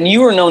guys were, and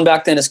you were known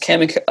back then as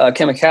Chemical.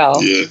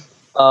 Yeah.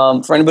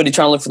 For anybody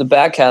trying to look for the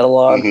back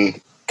catalog,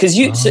 because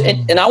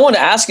and I want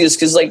to ask you this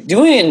because like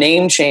doing a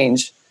name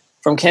change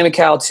from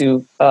Chemical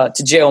to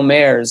J.O.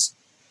 Mares,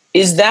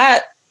 is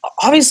that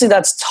obviously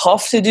that's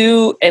tough to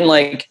do, and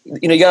like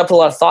you got to put a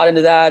lot of thought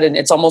into that, and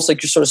it's almost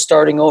like you're sort of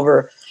starting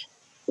over.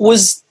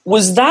 Was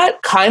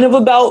that kind of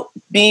about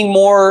being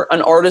more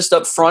an artist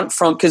up front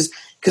from because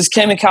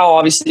Chemical,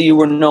 obviously you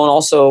were known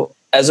also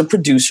as a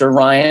producer,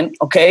 Ryan,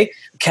 okay?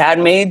 Cad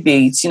made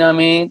beats, you know what I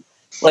mean?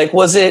 Like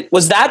was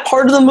that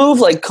part of the move,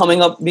 like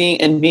coming up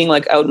being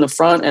like out in the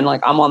front and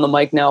like I'm on the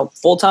mic now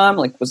full time?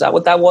 Like was that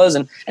what that was?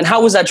 And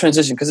how was that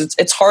transition? Because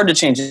it's hard to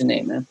change the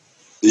name, man.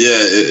 Yeah,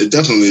 it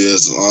definitely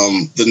is.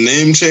 The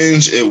name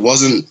change, it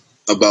wasn't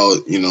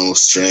about,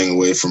 straying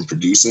away from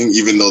producing,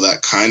 even though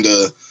that kind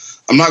of,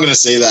 I'm not going to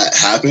say that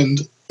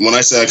happened. When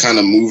I say I kind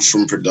of moved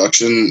from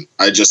production,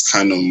 I just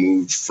kind of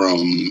moved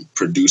from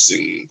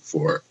producing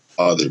for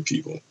other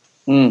people.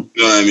 You know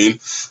what I mean?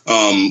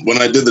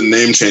 When I did the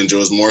name change, it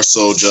was more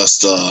so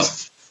just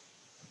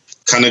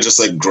kind of just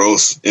like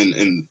growth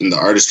in the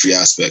artistry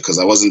aspect, because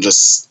I wasn't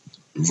just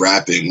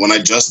rapping. When I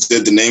just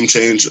did the name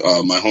change,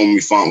 my homie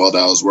Fontwell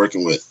that I was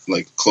working with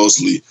like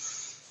closely,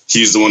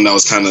 he's the one that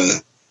was kind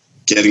of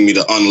getting me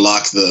to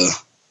unlock the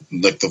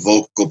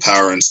vocal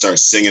power and start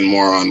singing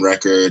more on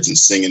records and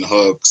singing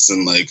hooks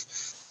and like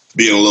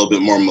being a little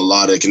bit more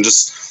melodic, and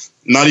just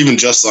not even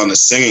just on the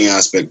singing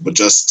aspect, but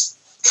just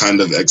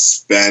kind of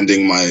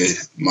expanding my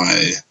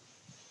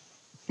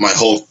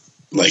whole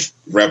like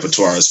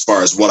repertoire as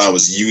far as what I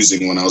was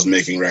using when I was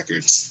making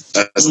records,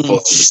 as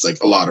opposed to just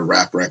like a lot of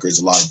rap records,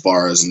 a lot of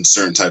bars and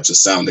certain types of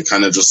sound. It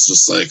kind of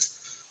just like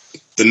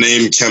the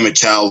name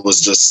Chemical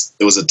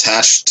was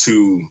attached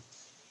to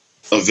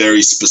a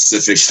very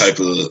specific type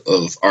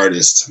of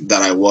artist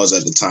that I was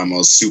at the time. I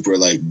was super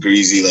like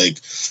greasy, like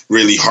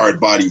really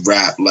hard body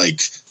rap,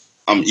 like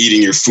I'm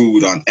eating your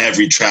food on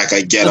every track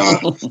I get on.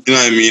 You know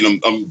what I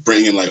mean? I'm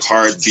bringing like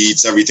hard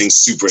beats, everything's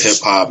super hip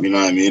hop, you know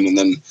what I mean? And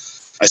then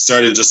I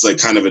started just like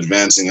kind of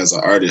advancing as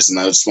an artist, and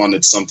I just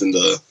wanted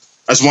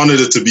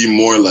it to be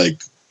more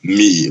like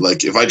me.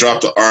 Like if I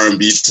dropped an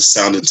R&B to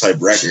sounding type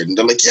record and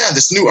they're like, yeah,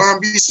 this new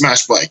R&B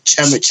smash by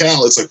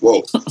Chemical, it's like,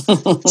 whoa,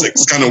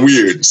 it's kind of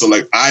weird. So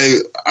like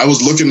I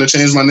was looking to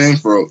change my name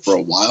for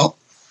a while.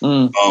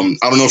 I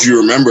don't know if you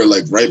remember,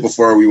 like right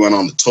before we went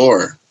on the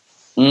tour,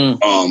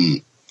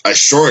 I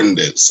shortened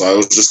it. So I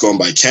was just going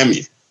by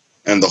Kemi,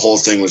 and the whole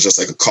thing was just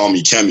like a call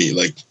me Kemi.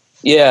 Like,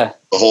 yeah,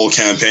 the whole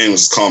campaign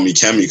was call me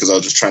Kemi because I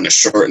was just trying to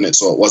shorten it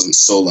so it wasn't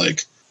so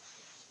like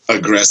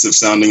aggressive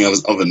sounding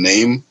of a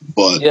name,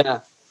 but yeah,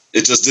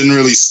 it just didn't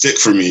really stick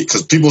for me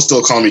because people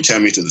still call me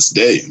Kemi to this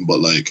day, but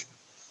like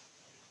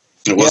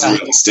it wasn't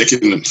really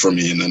sticking for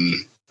me. And then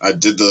I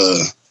did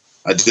the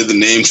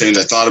name change.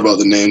 I thought about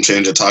the name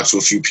change. I talked to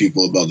a few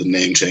people about the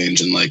name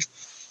change, and like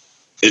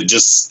it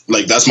just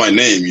like that's my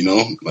name, you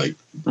know. Like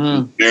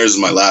Bears is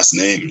my last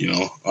name, you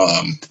know.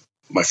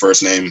 My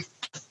first name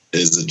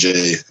is a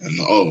J and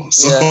the O,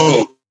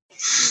 so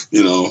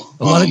you know.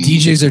 A lot of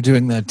DJs are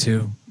doing that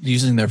too,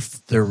 using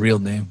their real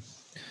name.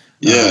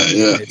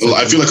 Yeah. Well,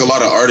 I feel like a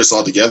lot of artists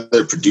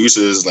altogether,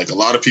 producers, like a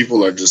lot of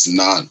people are just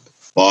not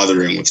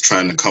bothering with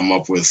trying to come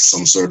up with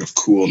some sort of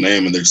cool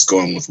name, and they're just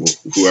going with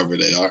whoever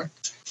they are.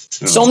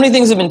 You know? So many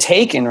things have been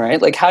taken,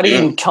 right? Like, how do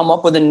you come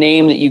up with a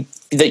name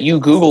that you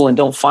Google and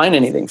don't find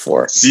anything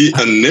for? See,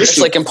 initially, it's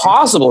like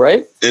impossible,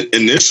 right?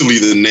 Initially,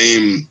 the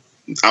name,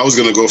 I was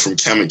gonna go from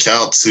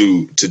Chemical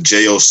to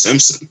J.O.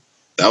 Simpson.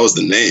 That was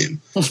the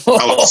name.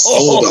 I was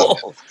sold up,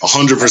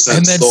 100%.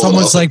 And then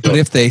someone's like, but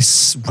if they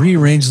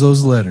rearrange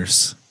those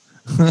letters.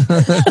 Right?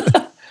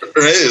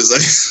 It's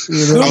like,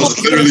 I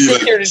was literally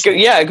like,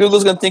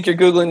 Google's gonna think you're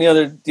Googling the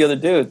other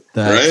dude.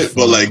 Right?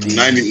 But like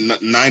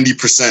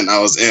 90% I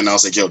was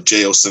like, yo,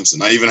 J.O.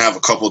 Simpson. I even have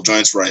a couple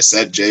joints where I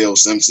said J.O.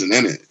 Simpson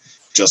in it.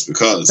 Just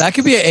because. That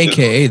could be an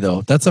AKA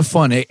though. That's a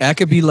fun. That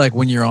could be like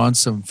when you're on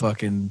some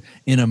fucking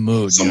in a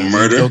mood. Some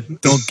murder.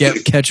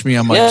 Don't catch me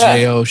on my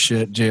J.O.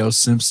 shit. J.O.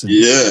 Simpson.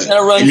 Yeah. You're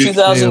gonna run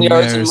 2,000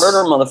 yards and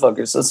murder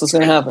motherfuckers. That's what's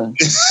gonna happen.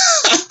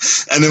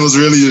 And it was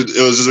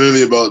just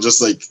really about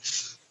just like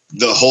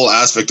the whole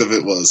aspect of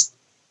it was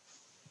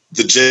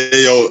the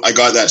J.O. I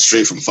got that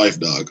straight from Phife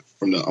Dawg.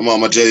 I'm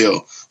on my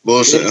J.O.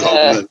 bullshit.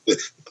 Yeah.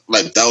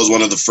 Like that was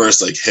one of the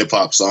first like hip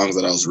hop songs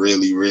that I was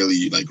really,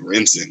 really like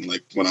rinsing.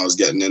 Like when I was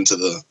getting into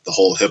the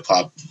whole hip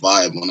hop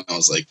vibe when I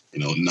was like,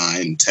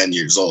 9, 10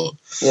 years old.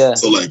 Yeah.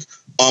 So like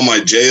on my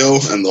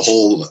J.O. and the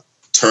whole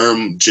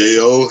term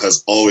J.O.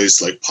 has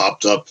always like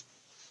popped up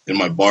in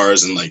my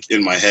bars and like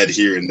in my head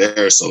here and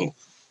there. So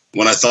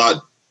when I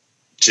thought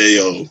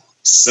J.O.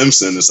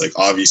 Simpson, it's like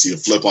obviously a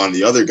flip on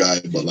the other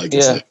guy, but like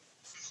it's like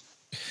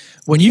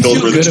when you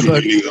feel good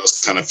about it,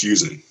 was kind of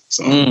fusing.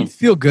 So you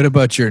feel good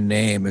about your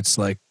name, it's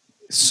like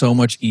so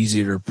much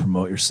easier to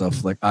promote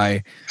yourself. Like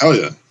I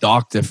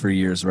docked it for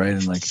years, right?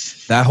 And like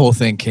that whole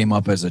thing came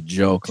up as a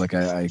joke. Like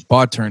I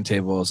bought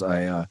turntables.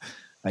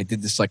 I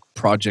did this like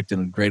project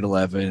in grade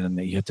 11,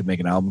 and you had to make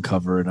an album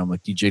cover, and I'm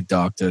like DJ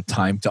Doctor,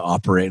 time to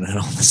operate, and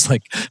all this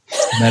like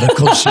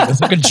medical shit.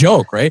 It's like a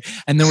joke, right?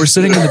 And then we're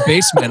sitting in the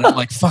basement, and I'm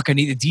like, "Fuck, I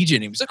need a DJ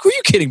name." He's like, "Who are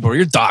you kidding, bro?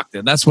 You're Doctor."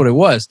 And that's what it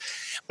was.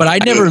 But I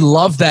never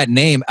loved that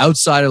name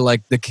outside of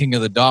like the King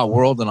of the Dot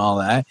world and all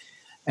that.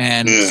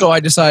 And so I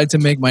decided to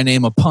make my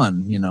name a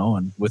pun,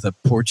 and with a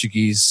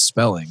Portuguese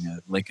spelling,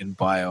 link in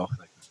bio.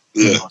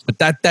 But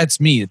that's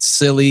me. It's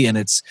silly and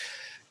it's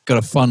got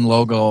a fun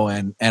logo,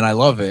 and I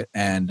love it.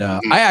 And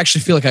I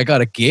actually feel like I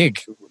got a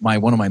gig,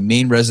 one of my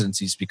main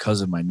residencies,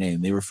 because of my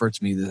name. They referred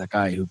to me as that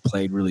guy who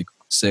played really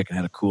sick and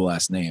had a cool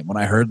ass name. When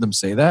I heard them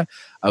say that,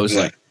 I was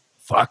like,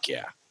 "Fuck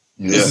yeah,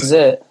 this is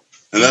it."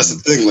 And that's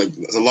the thing. Like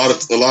a lot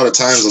of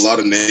times, a lot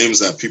of names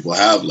that people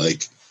have,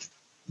 like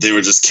they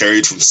were just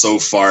carried from so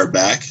far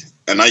back.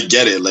 And I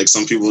get it. Like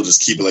some people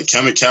just keep it. Like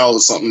Chemical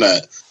is something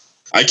that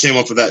I came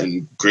up with that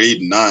in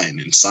grade 9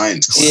 in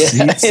science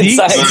class.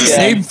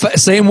 Yeah,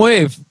 same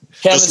wave.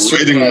 Just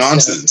writing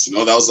nonsense.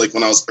 That was like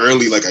when I was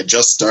early. Like I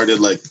just started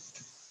like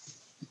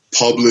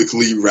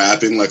publicly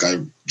rapping. Like I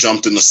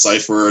jumped in a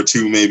cipher or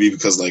two maybe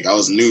because like I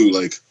was new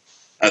like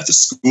at the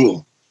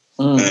school.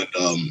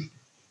 And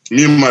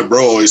me and my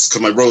bro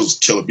because my bro's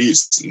Killer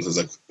Beats. He was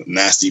like a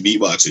nasty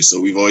beatboxer. So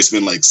we've always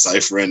been like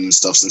ciphering and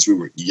stuff since we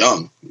were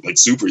young, like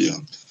super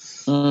young.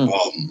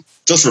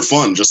 Just for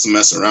fun, just to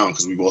mess around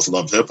because we both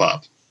loved hip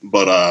hop.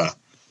 But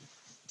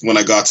when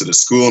I got to the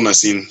school and I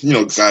seen,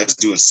 guys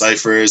doing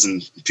ciphers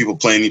and people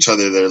playing each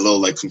other their little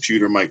like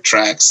computer mic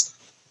tracks,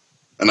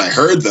 and I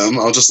heard them,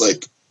 I was just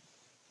like,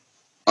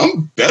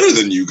 I'm better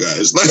than you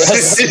guys. Like,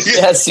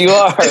 yes, you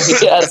are.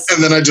 Yes.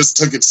 And then I just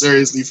took it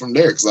seriously from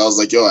there because I was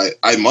like, yo,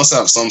 I must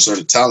have some sort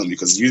of talent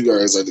because you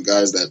guys are the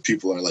guys that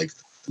people are like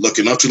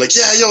looking up to. Like,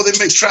 yeah, yo, they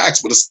make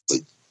tracks, but it's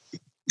like, you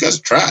guys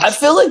are trash. I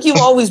feel like you've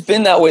always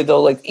been that way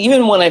though. Like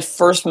even when I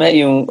first met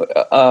you,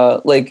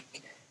 like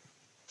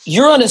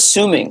you're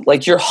unassuming.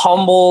 Like you're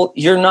humble.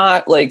 You're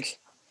not like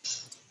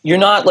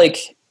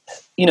like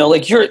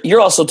you're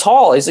also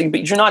tall. It's like,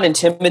 but you're not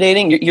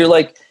intimidating. You're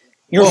like.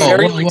 You're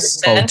very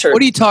centered.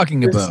 What are you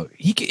talking about?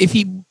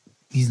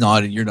 He's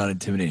not. You're not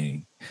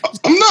intimidating.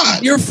 I'm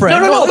not. You're a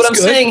friend. No. But I'm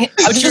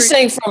just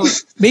saying from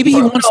maybe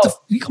he wants to.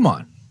 Come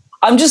on.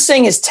 I'm just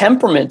saying his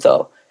temperament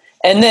though,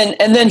 and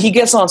then he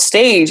gets on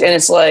stage and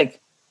it's like,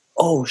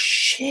 oh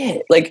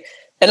shit, like,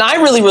 and I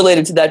really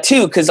related to that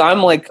too because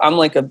I'm like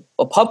a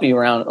puppy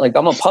around. Like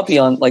I'm a puppy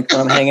on like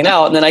when I'm hanging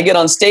out, and then I get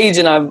on stage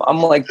and I'm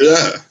like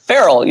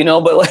feral,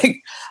 but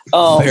like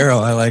feral.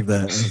 I like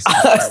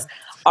that.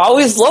 I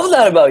always loved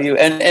that about you,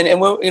 and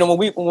when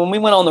we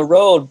went on the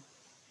road,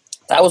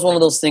 that was one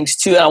of those things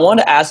too. And I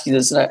wanted to ask you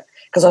this,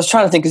 because I was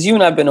trying to think, because you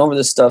and I've been over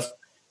this stuff.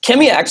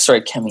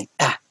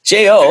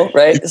 J.O.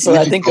 right? So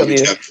I think of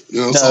you.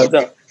 No.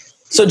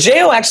 So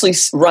J.O. actually,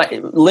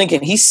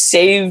 Lincoln, he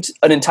saved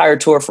an entire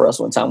tour for us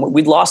one time.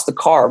 We'd lost the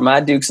car,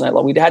 Mad Dukes and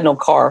I. We had no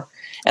car,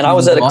 and I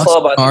was at a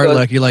club. Car,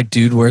 like you're like,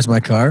 dude, where's my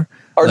car?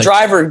 our Like-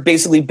 driver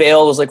basically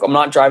bailed, was like, I'm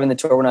not driving the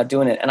tour. We're not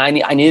doing it. And I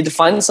needed to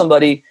find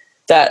somebody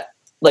that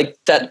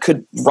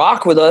could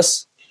rock with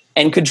us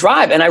and could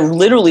drive. And I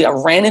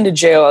ran into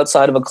Jo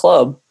outside of a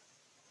club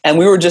and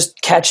we were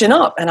just catching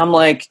up. And I'm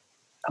like,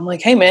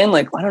 hey man,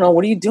 like, I don't know,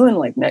 what are you doing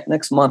like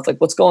next month? Like,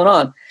 what's going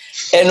on?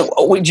 And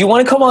do you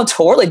want to come on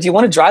tour? Like, do you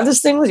want to drive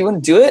this thing? Do you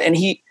want to do it? And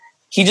he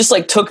just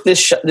like took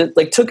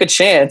took a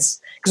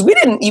chance, because we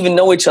didn't even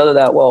know each other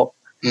that well.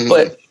 Mm-hmm.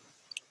 But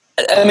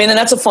I mean, and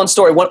that's a fun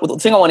story. The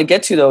thing I want to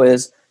get to though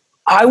is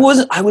I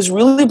was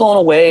really blown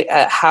away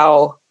at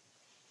how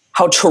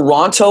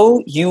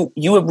Toronto, you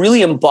have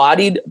really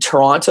embodied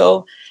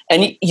Toronto,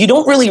 and you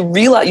don't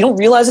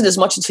realize it as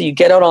much until you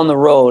get out on the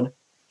road.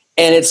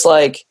 And it's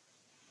like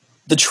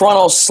the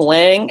Toronto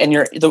slang and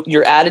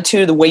your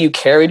attitude, the way you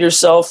carried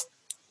yourself.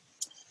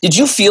 Did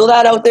you feel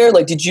that out there?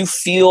 Like, did you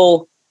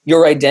feel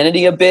your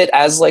identity a bit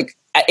as like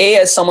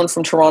as someone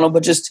from Toronto,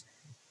 but just,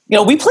 you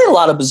know, we played a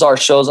lot of bizarre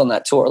shows on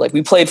that tour. Like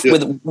we played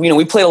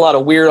we played a lot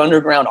of weird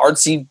underground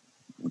artsy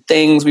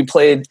things. We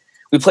played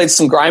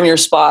some grimier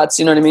spots.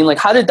 You know what I mean? Like,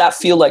 how did that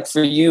feel like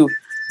for you,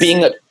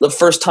 being the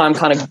first time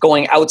kind of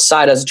going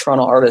outside as a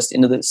Toronto artist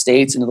into the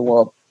States, into the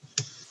world?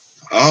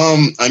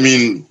 I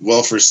mean,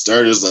 well, for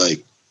starters,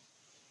 like,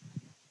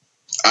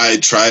 I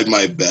tried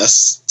my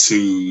best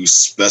to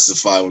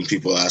specify when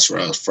people asked where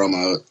I was from.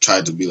 I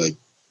tried to be like,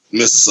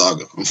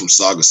 Mississauga. I'm from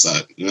Sauga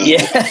side. You know?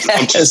 Yeah.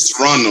 I'm from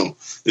Toronto.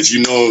 If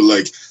you know,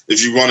 like,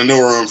 if you want to know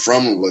where I'm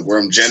from, like where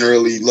I'm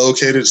generally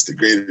located, it's the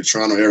Greater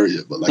Toronto area.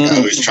 But like, I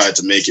always tried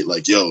to make it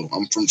like, yo,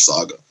 I'm from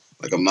Sauga.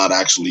 Like, I'm not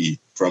actually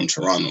from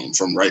Toronto. I'm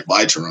from right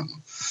by Toronto.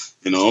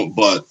 You know,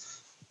 but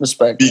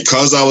respect,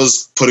 because I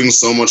was putting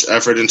so much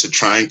effort into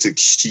trying to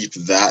keep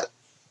that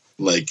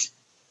like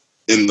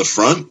in the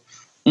front.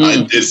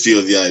 I did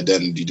feel the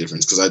identity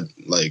difference, because I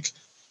like,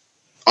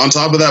 on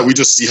top of that, we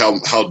just see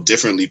how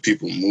differently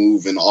people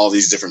move in all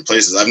these different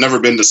places. I've never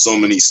been to so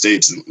many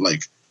states, and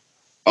like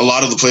a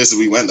lot of the places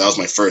we went, that was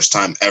my first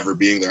time ever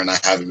being there, and I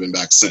haven't been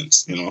back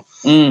since, you know,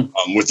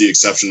 with the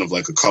exception of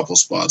like a couple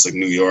spots like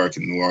New York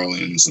and New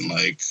Orleans and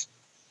like,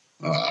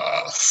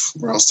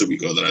 where else did we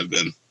go that I've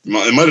been?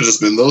 It might have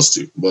just been those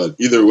two, but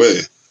either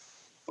way,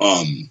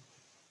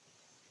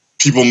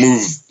 people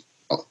move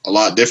a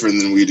lot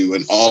different than we do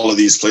in all of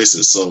these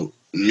places. So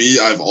me,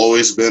 I've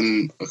always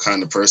been a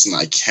kind of person,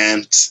 I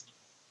can't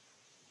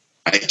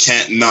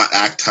not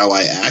act how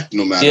I act,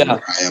 no matter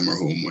where I am or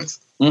who I'm with.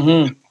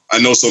 Mm-hmm. I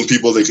know some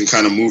people, they can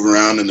kind of move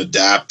around and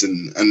adapt,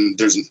 and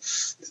there's,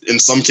 in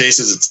some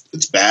cases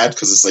it's bad,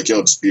 because it's like,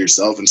 yo, just be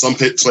yourself. In some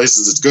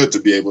places it's good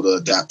to be able to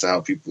adapt to how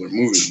people are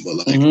moving,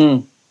 but like,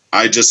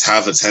 I just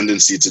have a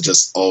tendency to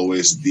just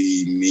always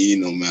be me,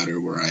 no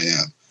matter where I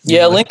am.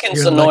 Yeah, Lincoln's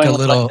You're annoying.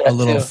 Like a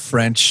little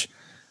French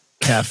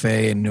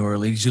cafe in New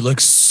Orleans. You look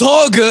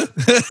Sauga.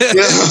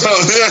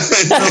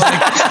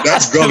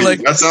 That's gummy.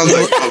 Like, that sounds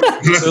like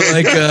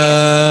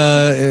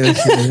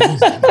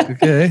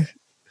okay.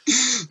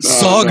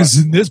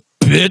 Sauga's in this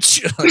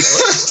bitch.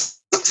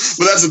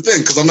 But that's the thing,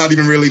 because I'm not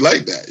even really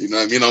like that. You know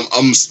what I mean?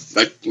 I'm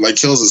like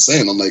Kills is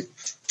saying, I'm like,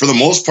 for the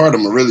most part,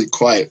 I'm a really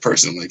quiet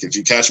person. Like, if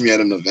you catch me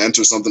at an event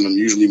or something, I'm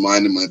usually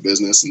minding my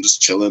business. I'm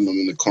just chilling. I'm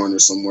in the corner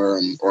somewhere,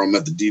 or I'm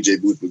at the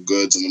DJ booth with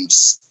goods, and I'm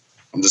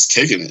just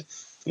kicking it.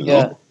 You know?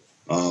 Yeah.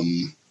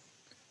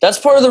 That's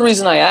part of the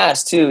reason I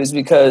asked too, is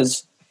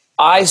because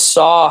I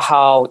saw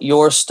how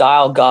your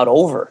style got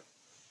over.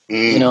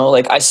 You know,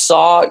 like I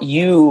saw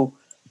you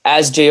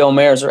as Jo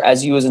Mayers, or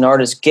as you as an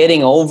artist,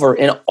 getting over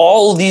in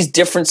all these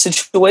different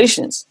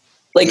situations.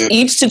 Like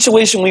each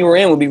situation we were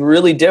in would be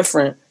really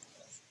different.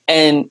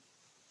 And,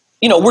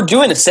 you know, we're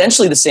doing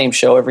essentially the same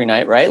show every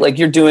night, right? Like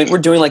we're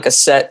doing like a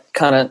set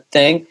kind of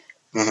thing.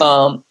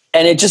 And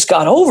it just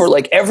got over,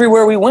 like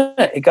everywhere we went,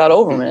 it got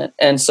over, man.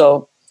 And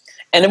so,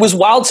 and it was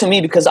wild to me,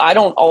 because I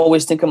don't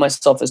always think of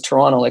myself as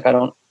Toronto. Like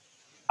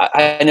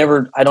I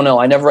never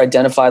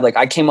identified, like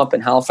I came up in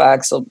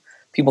Halifax, so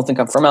people think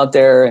I'm from out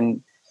there.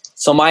 And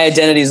so my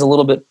identity is a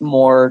little bit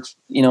more,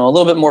 you know, a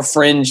little bit more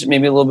fringe,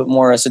 maybe a little bit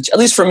more, at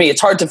least for me. It's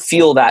hard to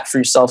feel that for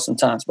yourself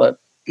sometimes, but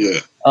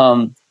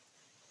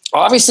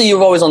obviously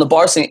you're always on the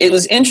bar scene. It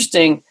was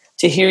interesting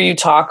to hear you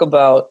talk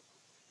about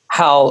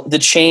how the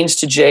change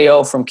to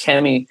Jo from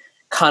Kemi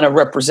kind of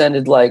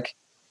represented like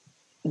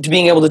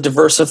being able to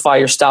diversify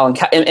your style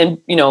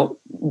and you know,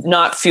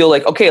 not feel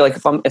like, okay, like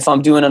if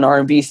I'm doing an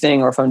R&B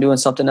thing, or if I'm doing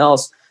something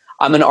else,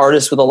 I'm an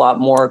artist with a lot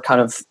more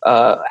kind of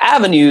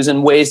avenues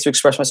and ways to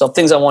express myself,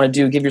 things I want to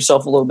do. Give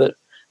yourself a little bit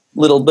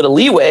of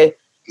leeway.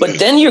 But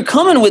then you're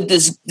coming with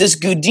this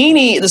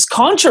Goudini, this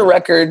Contra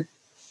record,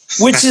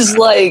 which is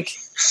like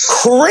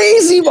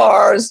crazy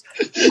bars,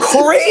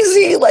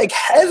 crazy like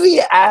heavy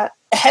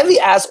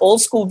ass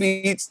old school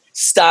beats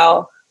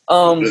style.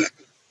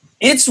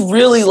 It's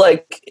really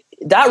like,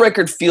 that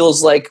record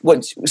feels like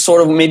what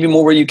sort of maybe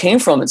more where you came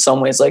from in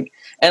some ways. Like,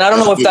 and I don't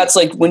know if that's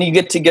like when you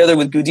get together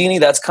with Goudini,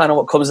 that's kind of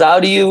what comes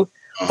out of you.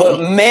 But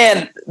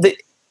man, that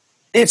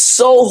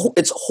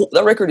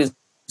record is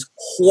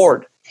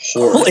hoard.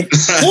 Like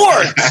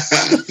hoard.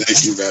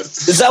 Thank you, man.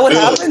 Is that what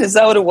happened? Is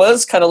that what it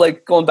was? Kind of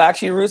like going back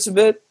to your roots a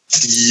bit?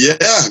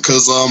 Yeah,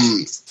 because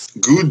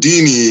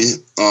Goudini,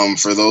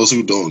 for those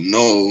who don't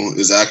know,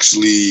 is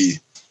actually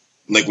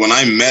like when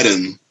I met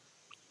him,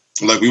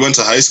 like we went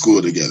to high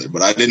school together,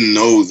 but I didn't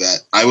know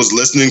that I was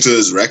listening to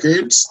his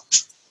records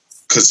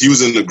because he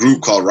was in a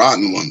group called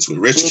Rotten Ones with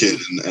Rich Kid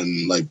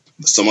and like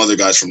some other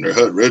guys from their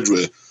hood,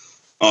 Ridgeway.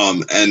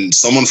 And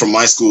someone from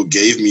my school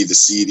gave me the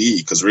CD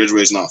because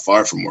Ridgeway is not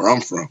far from where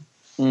I'm from.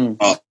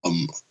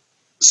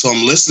 So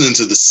I'm listening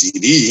to the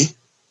CD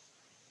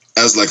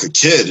as like a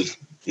kid,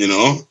 you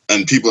know,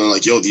 and people are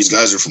like, yo, these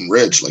guys are from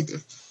Ridge, like,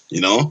 you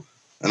know,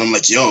 and I'm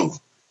like, yo,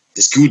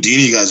 this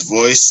Goudini guy's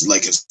voice,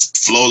 like his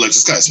flow, like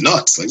this guy's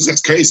nuts, like this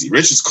guy's crazy.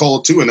 Rich is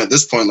cold too, and at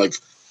this point, like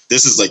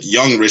this is like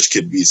young Rich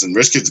Kid beats, and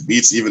Rich Kid's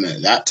beats even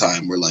at that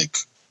time were like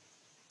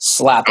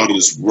slapping out of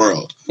this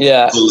world.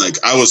 Yeah. So like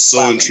I was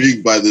so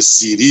intrigued by this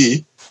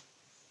CD,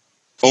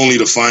 only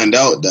to find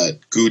out that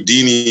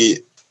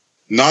Goudini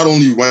not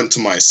only went to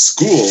my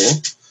school,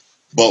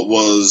 but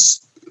was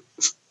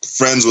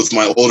friends with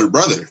my older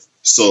brother.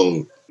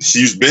 So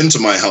he's been to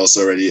my house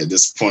already at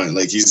this point.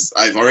 Like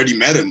I've already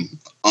met him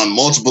on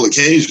multiple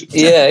occasions.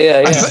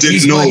 Yeah. I just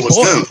didn't know it was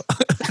him.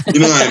 You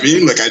know what I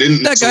mean? Like I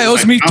didn't. That guy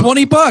owes me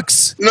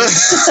 $20.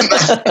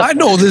 I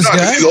know this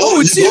guy. He's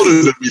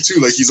older than me too.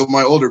 Like he's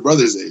my older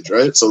brother's age,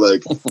 right? So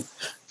like,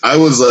 I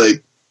was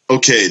like,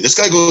 okay, this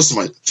guy goes to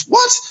my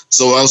what?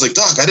 So I was like,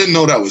 Doc, I didn't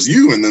know that was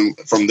you. And then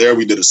from there,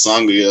 we did a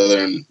song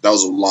together, and that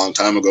was a long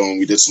time ago. And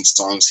we did some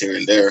songs here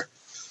and there,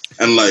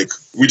 and like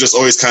we just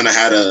always kind of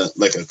had a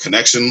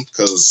connection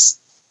because,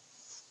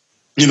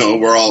 you know,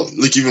 we're all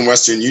like even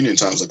Western Union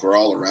times, like we're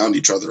all around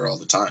each other all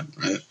the time,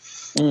 right?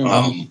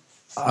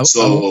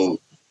 So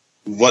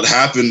what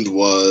happened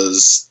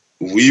was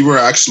we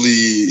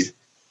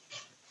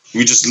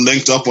just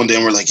linked up one day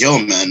and we're like, yo,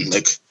 man,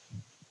 like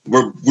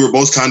we're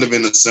both kind of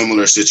in a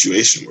similar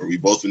situation where we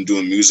both been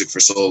doing music for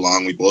so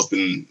long. We both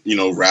been, you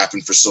know,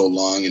 rapping for so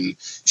long, and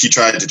he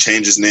tried to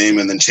change his name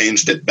and then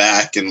changed it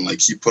back. And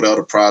like he put out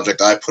a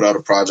project, I put out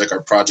a project.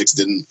 Our projects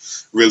didn't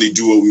really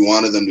do what we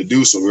wanted them to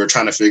do. So we were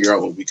trying to figure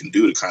out what we can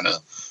do to kind of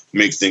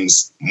make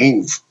things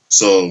move.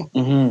 So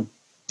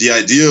the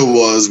idea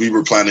was we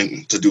were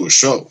planning to do a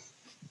show.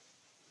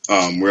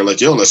 We're like,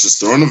 yo, let's just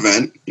throw an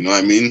event. You know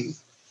what I mean?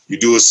 You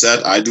do a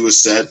set, I do a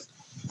set.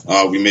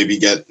 We maybe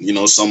get, you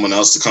know, someone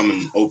else to come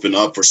and open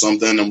up or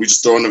something, and we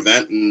just throw an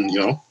event and, you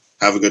know,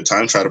 have a good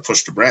time, try to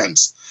push the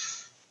brands.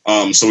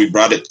 So we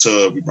brought it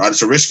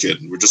to Rich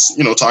Kid. We're just,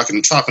 you know,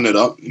 chopping it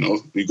up. You know,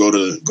 we go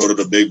to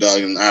the big dog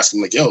and ask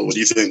him like, yo, what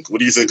do you think? What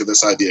do you think of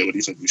this idea? What do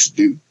you think we should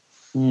do?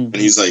 And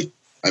he's like,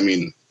 I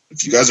mean,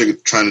 if you guys are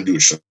trying to do a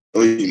show,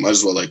 you might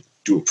as well like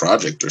do a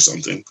project or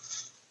something,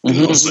 you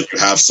know, so you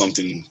have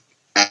something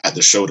at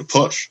the show to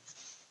push.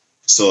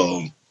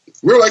 So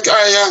we're like, all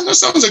right, yeah, that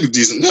sounds like a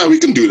decent, yeah, we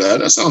can do that.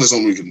 That sounds like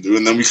something we can do.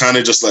 And then we kind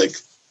of just like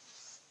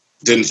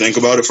didn't think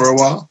about it for a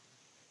while.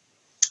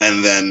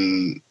 And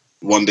then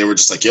one day we're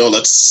just like, yo,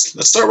 let's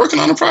start working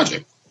on a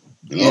project,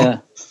 you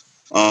know?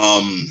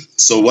 Yeah.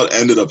 So what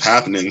ended up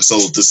happening, so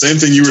the same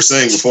thing you were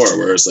saying before,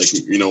 where it's like,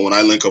 you know, when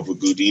I link up with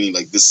Goudini,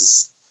 like this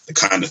is the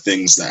kind of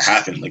things that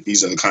happen. Like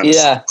these are the kind of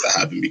things that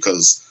happen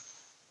because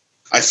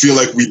I feel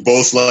like we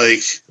both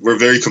we're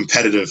very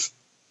competitive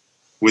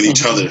with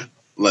each other.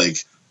 Like,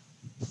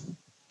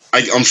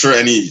 I'm sure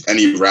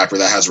any rapper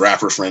that has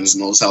rapper friends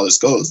knows how this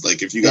goes.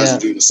 Like, if you guys are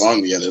doing a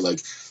song together, like,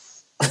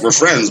 we're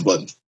friends,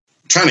 but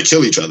trying to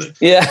kill each other.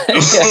 Yeah.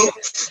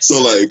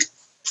 So, like,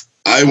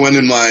 I went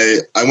in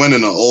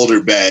an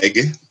older bag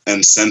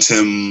and sent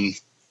him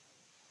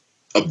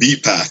a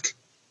beat pack.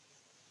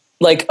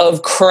 Like,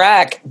 of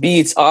crack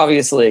beats,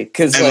 obviously.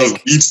 And like,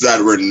 of beats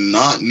that were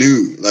not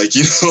new. Like,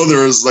 you know,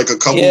 there was, like, a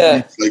couple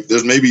beats. Like,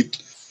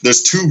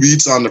 there's 2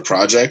 beats on the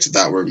project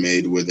that were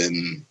made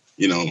within,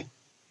 you know,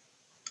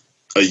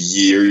 a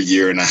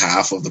year and a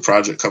half of the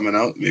project coming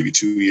out, maybe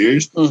 2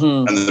 years.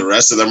 And then the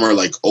rest of them are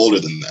like older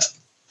than that.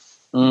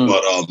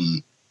 But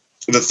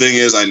the thing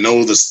is, I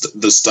know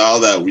the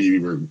style that we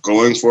were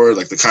going for,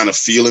 like the kind of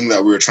feeling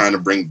that we were trying to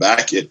bring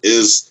back, it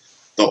is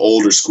the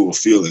older school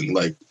feeling.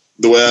 Like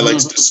the way I like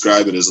to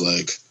describe it is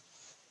like,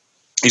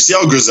 you see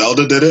how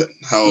Griselda did it?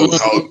 How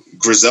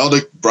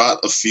Griselda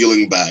brought a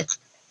feeling back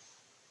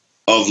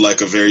of like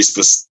a very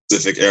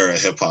specific era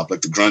of hip hop, like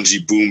the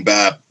grungy boom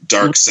bap,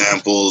 dark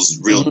samples,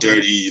 real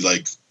dirty,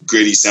 like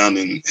gritty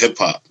sounding hip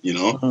hop, you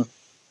know?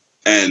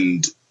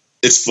 And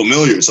it's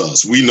familiar to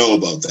us. We know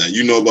about that.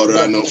 You know about it.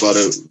 I know about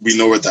it. We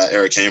know where that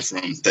era came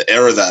from. The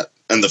era that,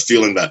 and the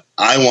feeling that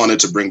I wanted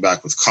to bring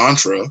back with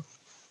Contra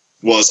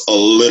was a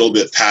little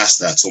bit past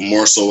that. So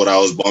more so what I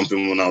was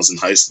bumping when I was in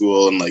high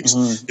school and like,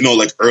 you know,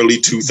 like early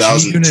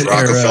 2000s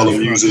Rockefeller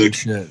music.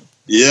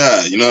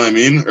 Yeah, you know what I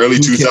mean? Early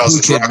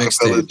 2000s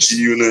Rockefeller,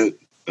 G-Unit,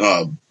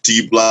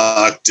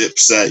 D-Block,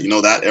 Dipset, you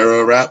know, that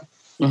era rap.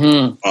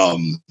 I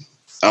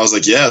was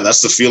like, yeah,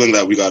 that's the feeling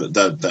that we got,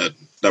 that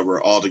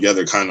we're all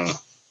together kind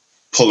of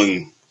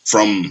pulling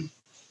from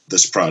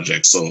this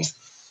project. So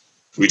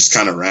we just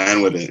kind of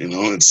ran with it, you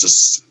know? It's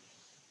just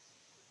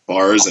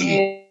bars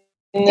and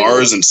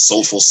bars and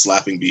soulful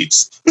slapping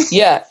beats.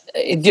 Yeah,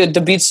 dude,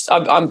 the beats. I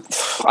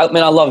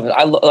love it.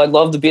 I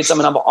love the beats. I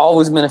mean, I've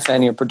always been a fan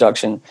of your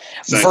production.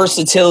 Thanks.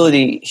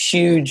 Versatility,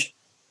 huge.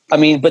 I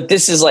mean, but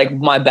this is like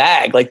my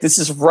bag. Like this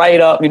is right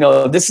up. You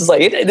know, this is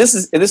like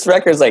this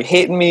record is like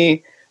hitting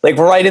me like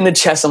right in the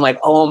chest. I'm like,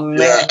 oh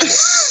man,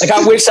 like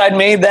I wish I'd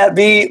made that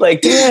beat.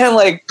 Like damn,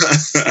 like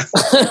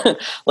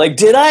like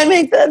did I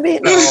make that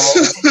beat? No,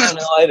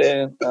 I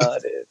didn't. No, I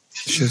didn't.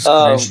 Just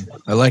crazy.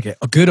 I like it.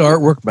 A good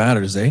artwork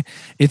matters, eh?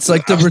 It's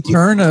like the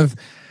return of,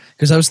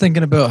 because I was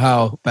thinking about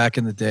how back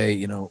in the day,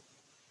 you know,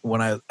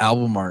 when I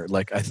album art,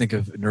 like I think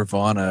of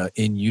Nirvana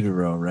In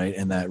Utero, right?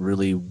 And that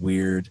really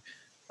weird,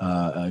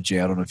 Jay,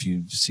 I don't know if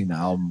you've seen the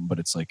album, but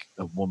it's like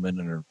a woman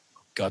and her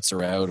guts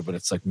are out, but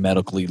it's like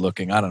medically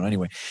looking. I don't know.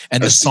 Anyway,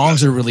 and the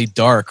songs are really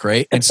dark,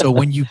 right? And so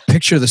when you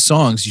picture the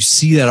songs, you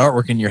see that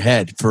artwork in your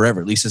head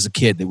forever. At least as a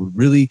kid, they would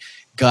really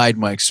guide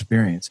my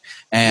experience.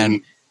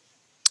 And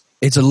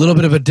it's a little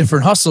bit of a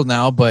different hustle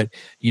now, but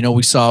you know,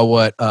 we saw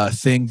what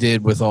Thing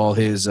did with all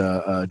his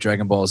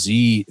Dragon Ball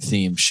Z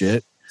theme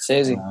shit.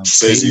 Crazy.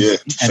 Yeah.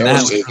 And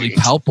that was really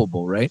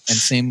palpable, right? And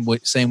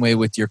same way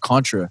with your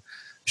Contra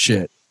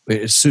shit.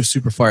 It's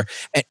super fire.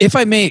 And if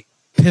I may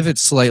pivot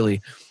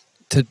slightly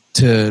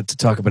to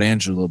talk about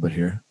Andrew a little bit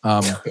here.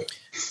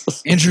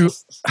 Andrew,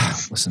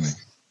 listen to me.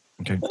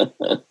 Okay.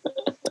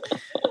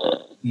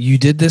 You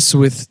did this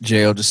with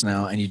Jo just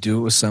now, and you do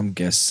it with some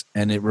guests,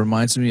 and it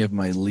reminds me of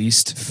my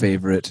least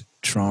favorite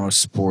Toronto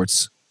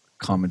sports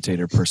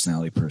commentator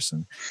personality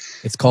person.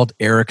 It's called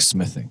Eric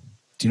Smithing.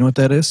 Do you know what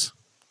that is?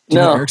 Do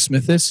you know who Eric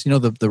Smith is? You know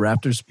the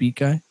Raptors beat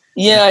guy?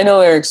 Yeah, I know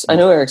Eric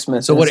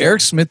Smith. So what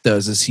Eric Smith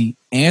does is he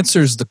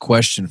answers the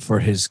question for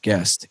his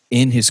guest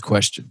in his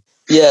question.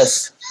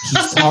 Yes. He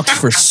talks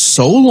for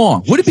so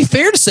long. Would it be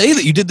fair to say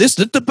that you did this?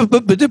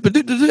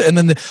 And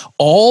then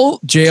all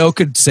Jo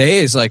could say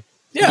is like,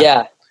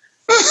 yeah.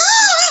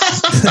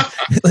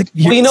 Like,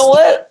 well, you know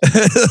what?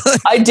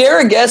 I dare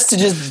a guest to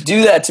just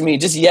do that to me.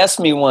 Just yes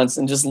me once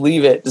and just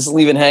leave it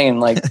hanging.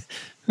 Like,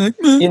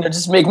 you know,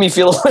 just make me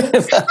feel like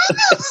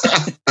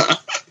that.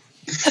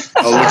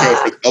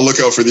 I'll look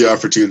out for the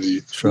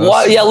opportunity.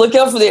 Yeah, look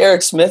out for the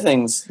Eric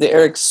Smithings. The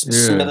Eric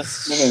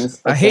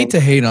Smithings. I hate to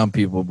hate on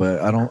people,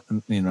 but I don't,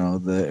 you know,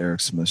 the Eric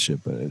Smith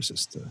shit, but it's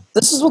just...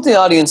 This is what the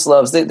audience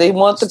loves. They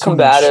want the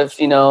combative,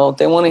 you know,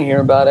 they want to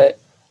hear about it.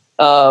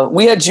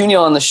 We had Junior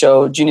T on the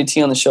show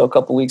a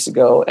couple weeks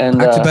ago. And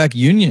back-to-back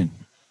Union.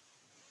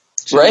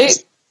 Right?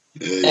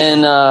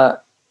 And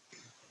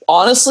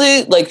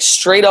honestly, like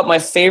straight up my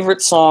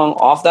favorite song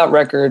off that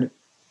record,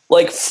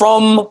 like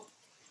from...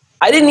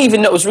 I didn't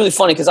even know. It was really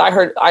funny because I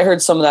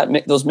heard some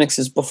of those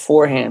mixes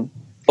beforehand.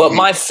 But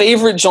my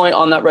favorite joint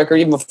on that record,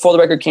 even before the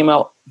record came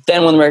out,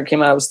 then when the record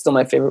came out, it was still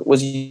my favorite,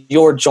 was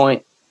your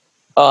joint.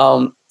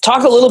 Talk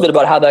a little bit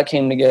about how that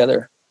came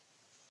together.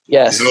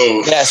 Yes.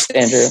 Yes,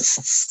 Andrew.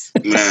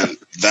 Man,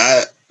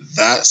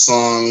 that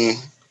song,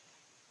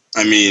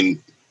 I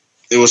mean,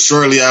 it was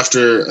shortly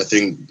after, I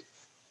think,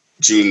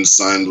 June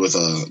signed with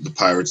the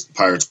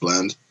Pirates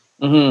Blend.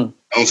 Mm-hmm.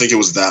 I don't think it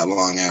was that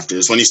long after.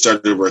 It's when he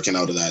started working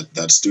out of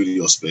that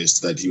studio space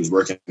that he was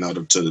working out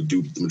of to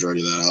do the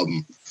majority of that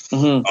album.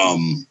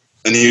 Mm-hmm.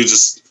 And he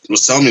was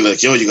telling me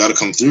like, yo, you got to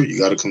come through. We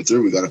got to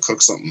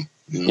cook something.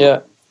 You know? Yeah.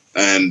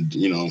 And,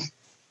 you know,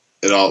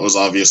 it all was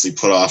obviously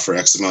put off for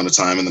X amount of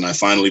time. And then I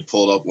finally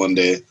pulled up one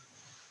day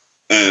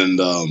and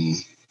I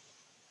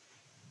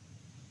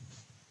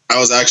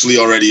was actually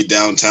already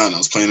downtown. I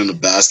was playing in a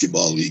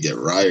basketball league at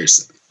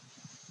Ryerson.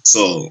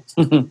 So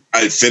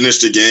I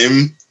finished the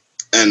game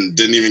and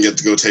didn't even get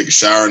to go take a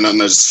shower or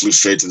nothing. I just flew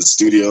straight to the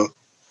studio.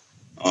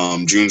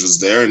 Junes was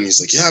there, and he's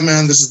like, yeah,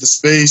 man, this is the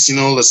space. You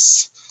know,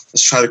 let's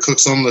try to cook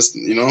some. Let's,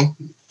 you know,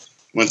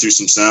 went through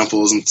some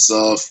samples and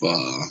stuff.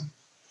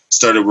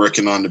 Started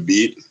working on the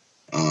beat.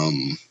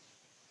 I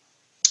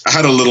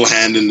had a little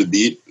hand in the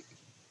beat,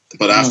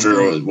 but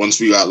once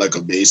we got like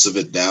a base of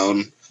it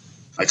down,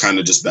 I kind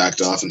of just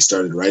backed off and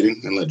started writing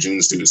and let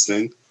Junes do his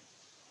thing.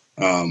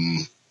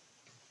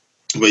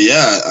 But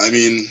yeah, I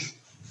mean,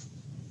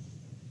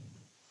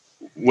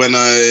 when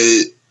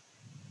I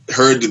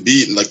heard the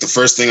beat, like the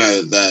first thing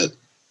that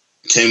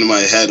came to my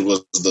head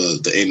was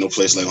the "Ain't No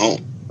Place Like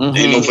Home." Mm-hmm.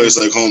 "Ain't No Place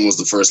Like Home" was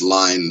the first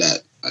line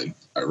that I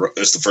wrote.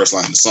 It's the first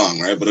line of the song,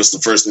 right? But it's the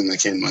first thing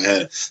that came to my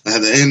head. I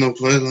had the "Ain't No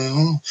Place Like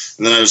Home,"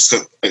 and then I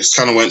just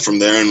kind of went from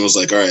there and was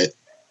like, all right,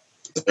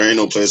 there ain't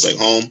no place like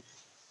home.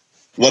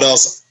 What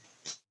else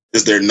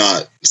is there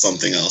not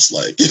something else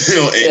like? You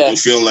know, ain't no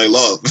feeling like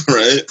love,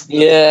 right?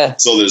 Yeah.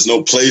 So there's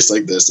no place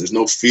like this. There's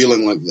no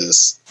feeling like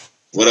this.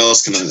 What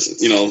else can I,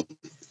 you know,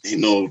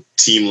 ain't no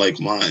team like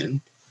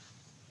mine.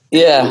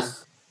 Yeah.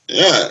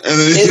 Yeah. And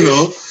then, you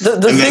know.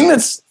 The thing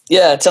that's,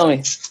 tell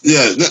me.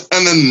 Yeah.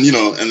 And then, you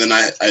know, and then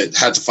I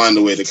had to find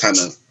a way to kind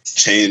of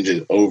change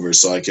it over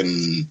so I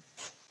can,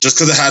 just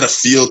because it had a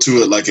feel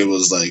to it like it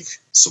was like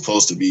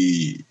supposed to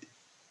be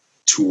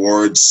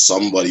towards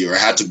somebody, or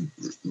had to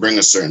bring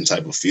a certain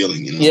type of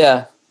feeling, you know?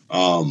 Yeah.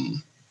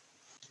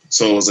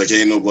 So it was like,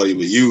 ain't nobody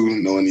but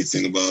you know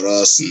anything about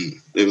us, and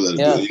they let it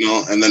do it, you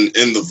know. And then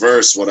in the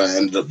verse, what I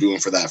ended up doing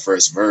for that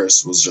first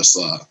verse was just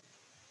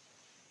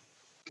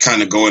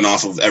kind of going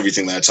off of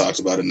everything that I talked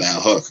about in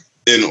that hook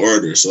in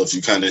order. So if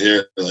you kind of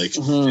hear like,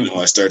 you know,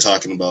 I start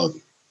talking about,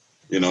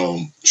 you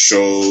know,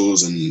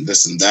 shows and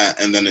this and that,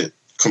 and then it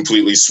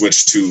completely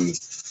switched to,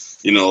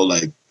 you know,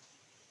 like,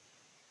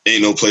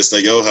 ain't no place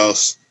like your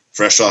house.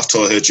 Fresh off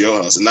tour, hit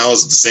your house. And that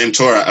was the same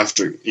tour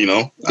after, you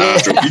know,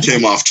 after we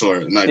came off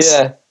tour. And I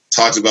just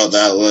talked about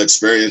that little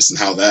experience and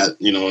how that,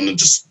 you know, and it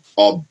just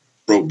all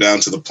broke down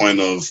to the point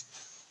of,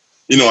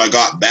 you know, I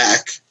got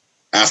back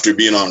after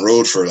being on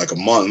road for like a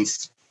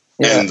month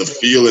and the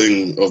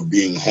feeling of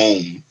being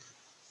home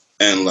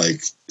and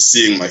like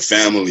seeing my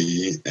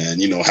family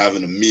and, you know,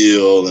 having a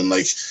meal and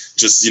like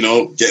just, you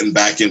know, getting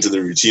back into the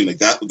routine. Like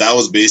that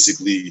was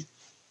basically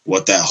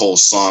what that whole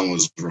song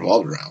was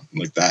revolved around,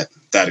 like that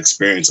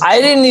experience. I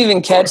didn't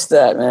even catch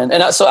that, man.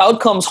 And so Out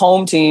Comes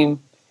Home Team.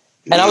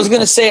 And I was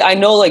going to say, I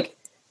know, like,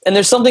 and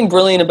there's something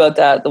brilliant about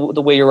that,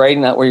 the way you're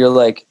writing that, where you're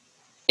like,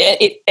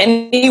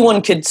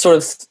 anyone could sort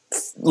of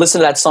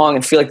listen to that song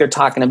and feel like they're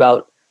talking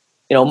about,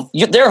 you know,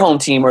 their home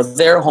team or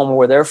their home or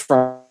where they're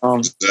from.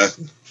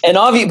 Exactly. And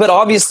but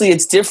obviously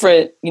it's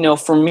different, you know,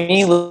 for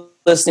me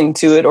listening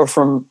to it or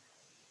from,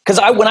 because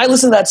when I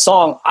listen to that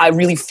song, I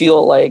really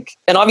feel like,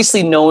 and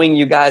obviously knowing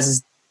you guys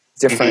is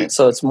different.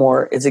 So it's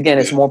more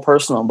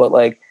personal. But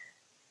like,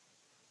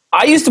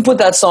 I used to put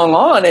that song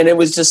on and it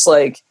was just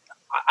like,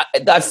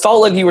 I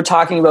felt like you were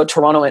talking about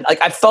Toronto, and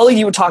like I felt like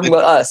you were talking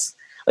about us.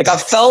 Like I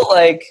felt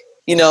like,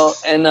 you know,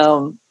 and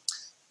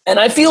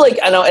I feel like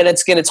I know, and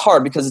it's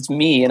hard because it's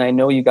me and I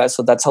know you guys,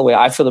 so that's the way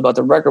I feel about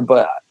the record.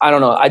 But I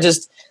don't know, I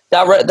just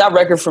that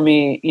record for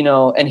me, you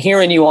know, and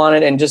hearing you on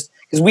it, and just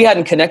because we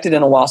hadn't connected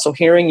in a while, so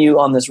hearing you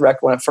on this record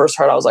when I first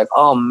heard, I was like,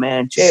 oh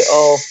man,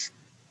 J.O.,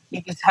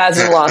 he just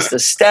hasn't lost a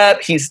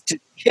step. He's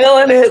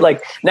killing it.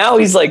 Like now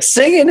he's like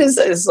singing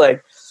his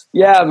like.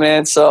 Yeah,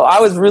 man. So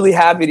I was really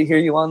happy to hear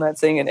you on that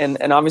thing,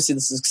 and obviously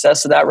the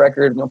success of that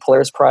record, you know,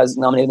 Polaris Prize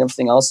nominated and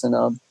everything else,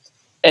 and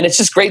it's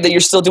just great that you're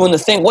still doing the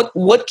thing.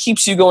 What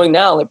keeps you going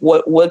now? Like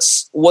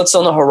what's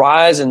on the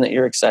horizon that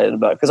you're excited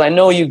about? Because I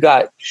know you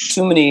got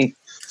too many.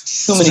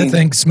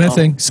 Smithing.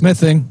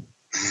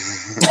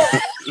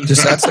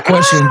 Just ask the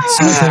question.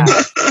 Smithing.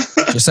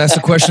 Just ask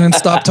the question and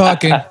stop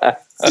talking.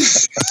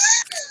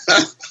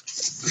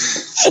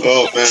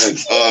 Oh man,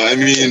 I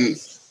mean.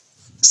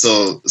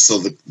 So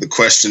the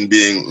question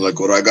being like,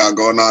 what I got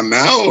going on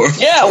now? Or?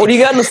 Yeah, what do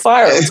you got in the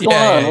fire? What's going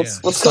on?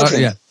 What's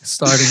cooking? Yeah,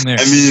 starting there.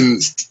 I mean,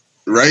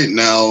 right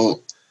now,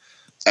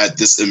 at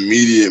this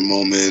immediate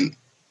moment,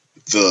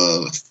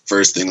 the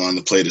first thing on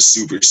the plate is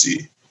Super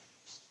C.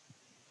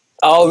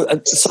 Oh,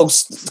 so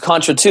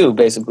Contra 2,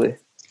 basically.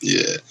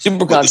 Yeah.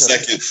 Super Contra. Contra. The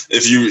second,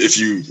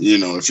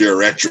 if you're a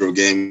retro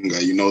game guy,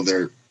 you know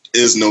there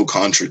is no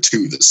Contra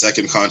 2. The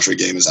second Contra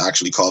game is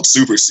actually called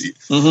Super C.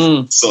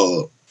 Mm-hmm.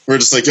 So we're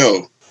just like,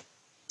 yo,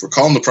 we're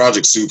calling the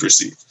project Super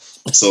C.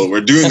 So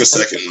we're doing a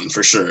second one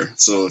for sure.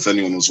 So if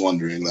anyone was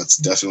wondering, that's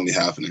definitely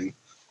happening.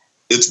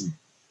 It's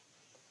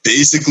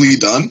basically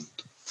done.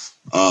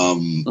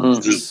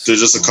 There's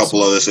just a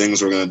couple other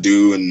things we're going to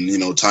do and, you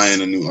know, tie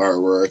in a new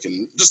artwork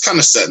and just kind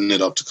of setting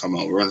it up to come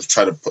out. We're going to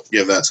try to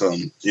give that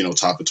to,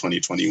 top of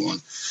 2021.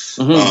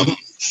 Mm-hmm.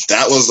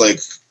 That was like,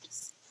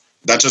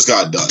 that just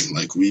got done.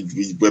 Like we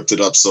whipped it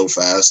up so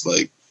fast,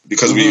 like,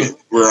 because we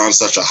were on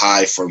such a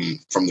high from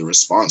the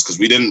response, because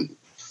we didn't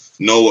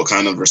know what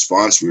kind of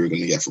response we were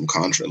going to get from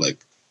Contra. Like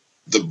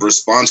the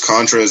response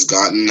Contra has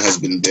gotten has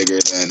been bigger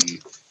than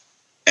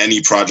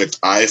any project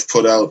I've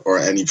put out or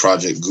any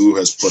project Goo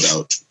has put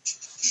out,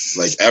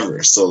 like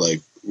ever. So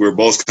like we're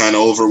both kind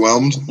of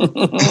overwhelmed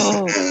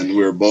and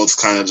we're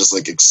both kind of just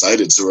like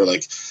excited. So we're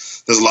like,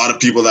 there's a lot of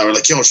people that were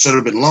like, yo, it should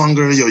have been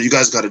longer. Yo, you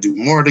guys got to do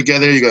more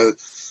together.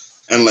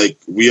 And like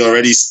we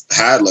already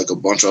had like a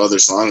bunch of other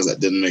songs that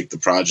didn't make the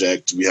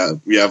project. We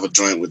have a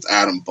joint with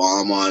Adam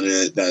Bomb on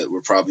it that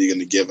we're probably going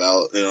to give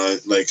out. You know,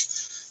 like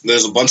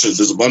there's a bunch of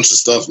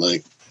stuff,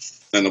 like,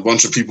 and a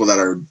bunch of people that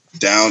are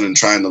down and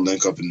trying to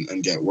link up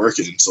and get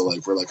working. So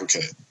like we're like,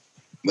 okay,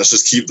 let's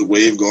just keep the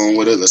wave going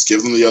with it. Let's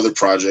give them the other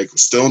project.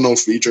 Still no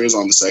features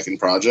on the second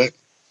project.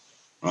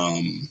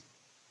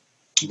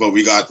 But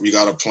we got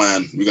a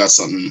plan. We got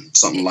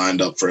something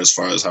lined up for as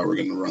far as how we're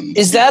going to run.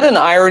 Is that an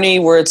irony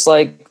where it's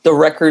like the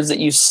records that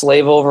you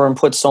slave over and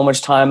put so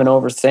much time and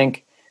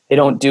overthink, they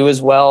don't do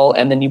as well,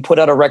 and then you put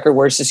out a record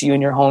where it's just you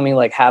and your homie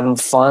like having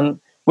fun,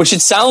 which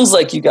it sounds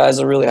like you guys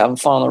are really having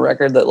fun on the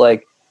record, that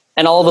like,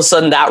 and all of a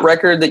sudden that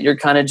record that you're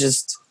kind of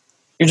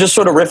you're just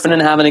sort of riffing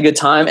and having a good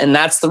time, and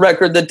that's the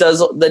record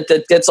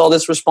that gets all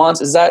this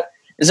response. Is there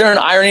an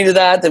irony to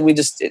that we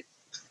just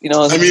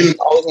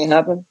always going to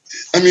happen?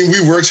 I mean,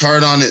 we worked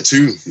hard on it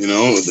too, you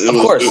know.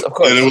 Of course.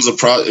 And it was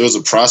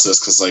a process,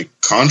 because like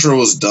Contra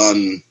was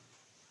done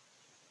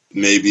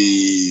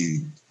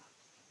maybe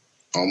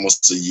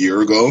almost a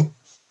year ago,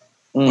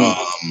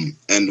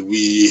 and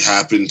we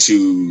happened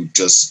to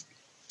just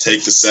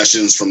take the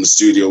sessions from the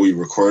studio we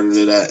recorded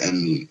it at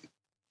and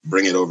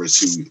bring it over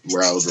to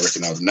where I was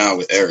working out now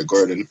with Eric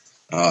Gordon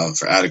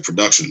for Attic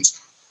Productions.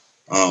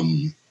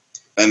 And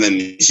then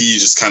he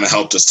just kind of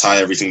helped us tie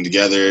everything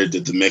together,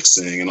 did the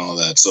mixing and all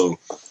that. So,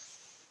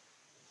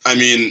 I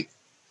mean,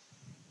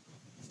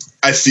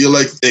 I feel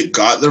like it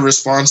got the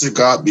response it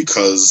got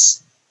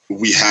because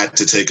we had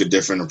to take a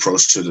different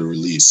approach to the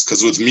release.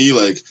 Because with me,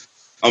 like,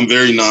 I'm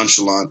very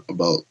nonchalant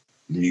about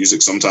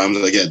music. Sometimes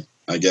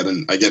I get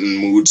in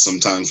moods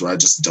sometimes where I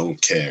just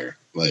don't care,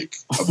 like,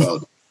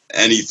 about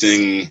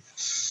anything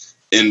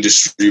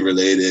industry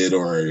related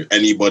or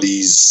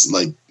anybody's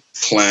like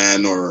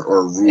plan or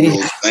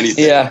rules,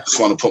 anything. Yeah. I just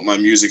want to put my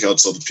music out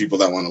so the people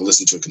that want to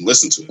listen to it can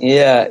listen to it.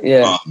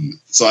 Yeah.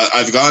 So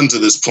I've gotten to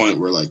this point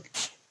where, like,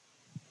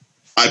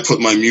 I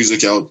put my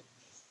music out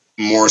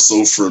more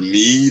so for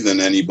me than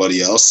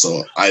anybody else.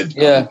 So I'm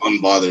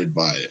unbothered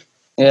by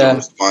the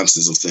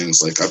responses of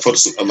things. Like, I put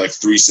like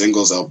 3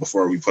 singles out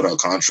before we put out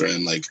Contra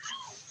in like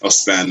a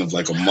span of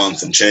like a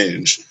month and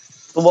change.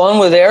 The one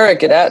with Eric,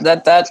 that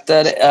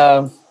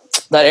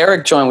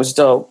Eric joint was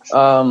dope.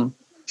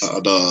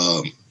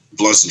 The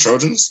Blunts and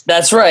Trojans?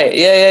 That's right.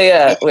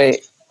 Yeah.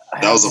 Wait.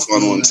 That was a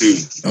fun one too.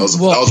 That was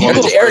one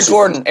of the Eric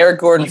Gordon. Eric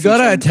Gordon. You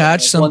gotta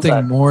attach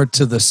something more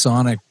to the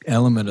sonic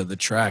element of the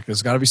track.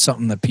 There's got to be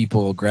something that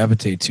people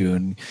gravitate to.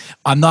 And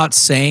I'm not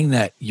saying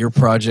that your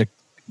project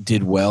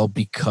did well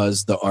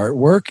because the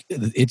artwork.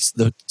 It's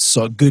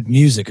good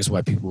music is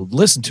why people would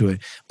listen to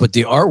it. But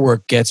the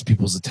artwork gets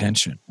people's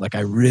attention. Like, I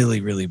really,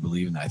 really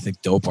believe in that. I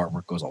think dope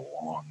artwork goes a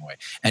long way.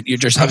 And you're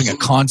just having a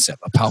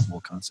concept, a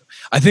palpable concept.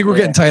 I think we're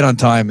getting tight on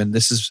time, and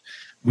this is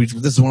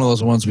one of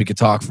those ones we could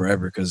talk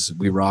forever because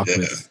we rock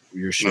with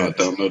your shit.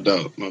 No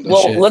doubt.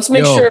 Well, let's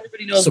make sure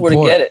everybody knows where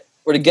to get it,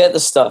 where to get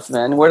the stuff,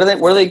 man. Where do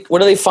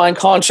they find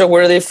Contra?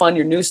 Where do they find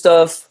your new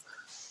stuff?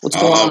 What's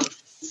going on?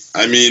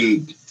 I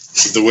mean,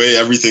 the way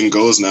everything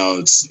goes now,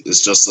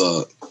 it's just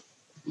a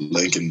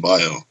link in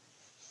bio.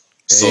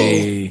 So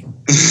you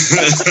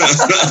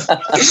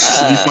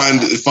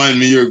find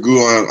me or Goo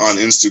on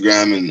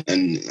Instagram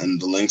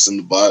and the links in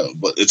the bio.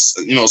 But it's,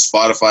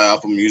 Spotify,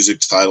 Apple Music,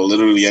 Tidal,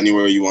 literally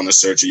anywhere you want to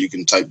search it. You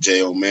can type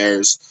J.O.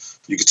 Mayers.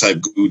 You can type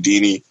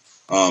Goudini.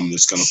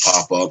 It's gonna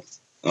pop up.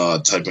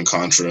 Type in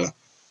Contra.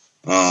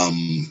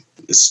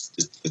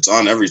 It's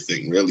on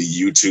everything, really.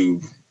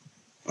 YouTube.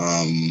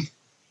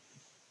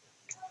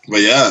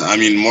 But yeah, I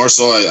mean, more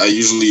so, I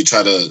usually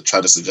try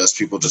to suggest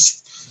people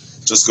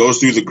just go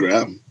through the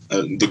gram.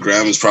 The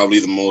gram is probably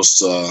the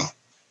most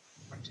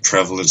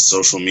prevalent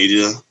social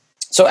media.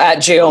 So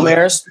at J.O.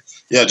 Mayers?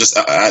 Yeah, just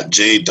at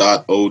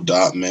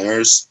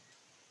j.o.mayers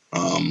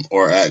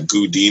or at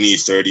Goudini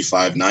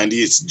 3590.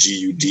 It's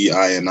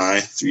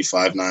Gudini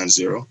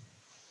 3590.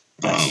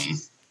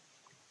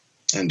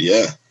 And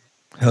yeah.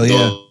 Hell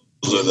yeah.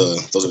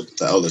 Those are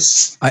the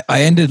outlets.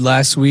 I ended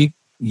last week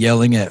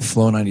yelling at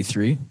Flow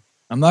 93.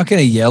 I'm not going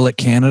to yell at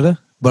Canada,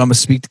 but I'm going to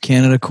speak to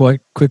Canada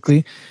quite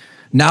quickly.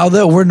 Now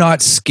that we're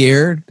not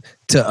scared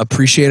to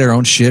appreciate our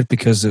own shit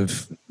because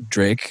of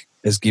Drake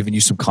has given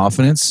you some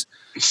confidence,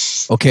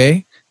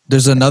 okay?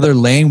 There's another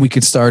lane we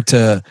could start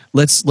to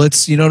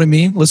let's you know what I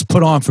mean? Let's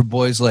put on for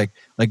boys like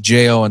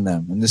J.O. and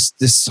them. And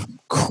this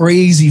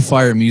crazy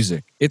fire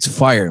music. It's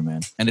fire,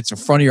 man. And it's in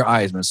front of your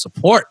eyes, man.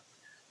 Support.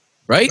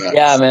 Right?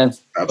 Yeah, man.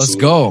 Absolutely. Let's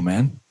go,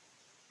 man.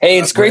 Hey,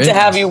 it's great to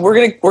have you. We're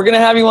gonna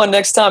have you on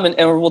next time, and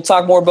we'll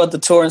talk more about the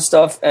tour and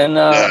stuff. And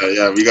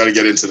yeah, we got to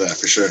get into that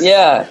for sure.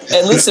 Yeah,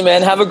 and listen, man,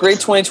 have a great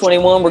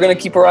 2021. We're gonna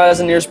keep our eyes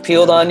and ears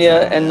peeled on you.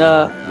 And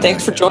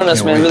thanks for joining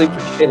us, man. Really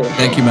appreciate it.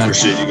 Thank you, man.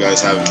 Appreciate you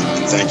guys having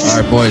me. Thank you.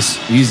 All right, boys,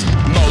 easy.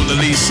 Mona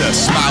Lisa,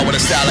 smile with a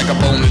style like a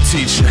Mona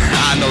teacher.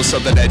 I know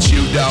something that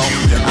you don't.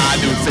 I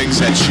do things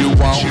that you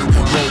won't.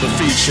 Roll the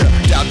feature,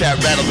 doubt that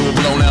rattle through a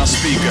blown out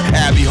speaker.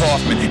 Abby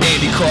Hoffman,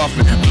 Andy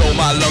Kaufman, blow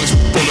my lungs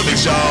full of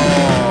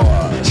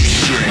exhaust.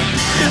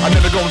 I'm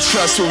never gonna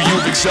trust who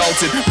you've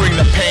exalted. Bring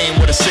the pain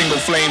with a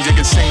single flame,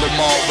 digging single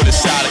malt with a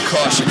side of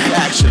caution.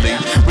 Actually,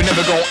 we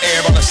never gonna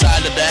err on the side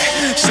of that.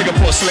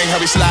 Singapore sling,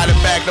 how we sliding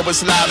back. No,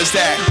 what's live is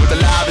that? With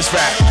the live is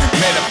rap,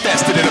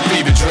 manifested in a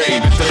fever dream.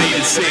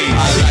 Deleted scene.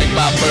 I like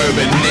my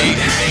bourbon neat.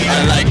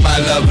 I like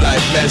my love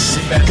life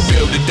messy. I can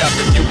build it up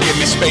if you give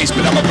me space,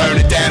 but I'ma burn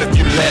it down if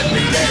you let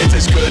me. It's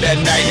as good at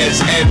night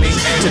as any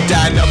to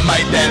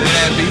dynamite that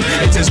levy.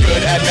 It's as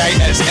good at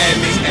night as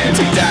any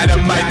to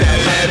dynamite that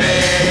levy.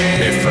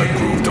 If a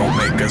groove don't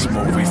make us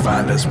move, we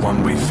find us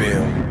one we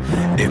feel.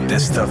 If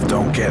this stuff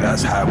don't get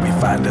us high, we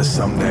find us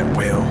some that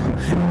will.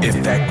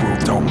 If that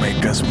groove don't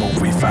make us move,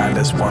 we find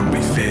us one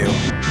we feel.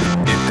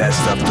 If that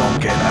stuff don't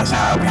get us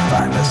high, we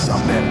find us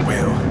some that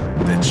will.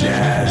 The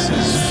jazz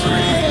is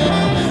free,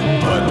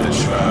 but the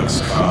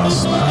drugs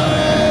cost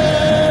money.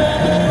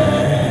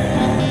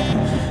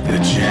 The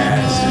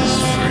jazz is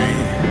free,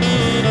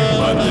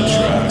 but the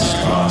drugs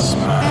cost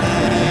money.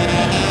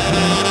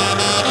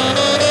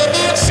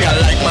 I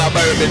like my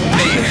bourbon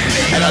neat,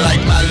 and I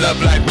like my love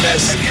life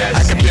messy.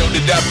 I can build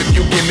it up if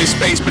you give me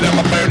space, but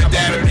I'ma burn it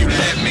down if you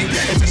let me.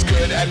 It's as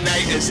good at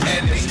night as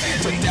any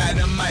to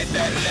dynamite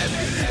that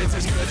levy. It's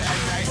as good at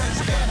night as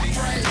any.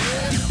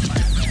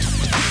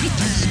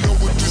 Do you know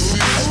what this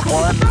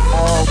is?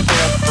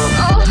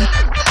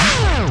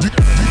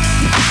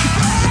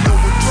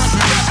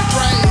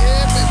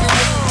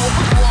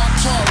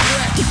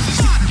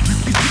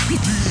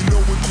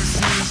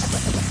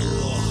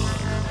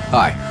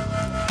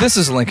 Hi, this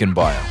is Lincoln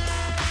Bio.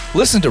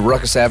 Listen to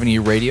Ruckus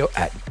Avenue Radio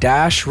at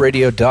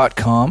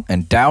dashradio.com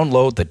and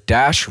download the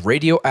Dash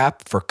Radio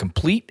app for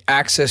complete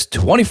access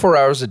 24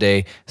 hours a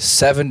day,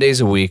 7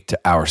 days a week to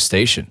our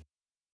station.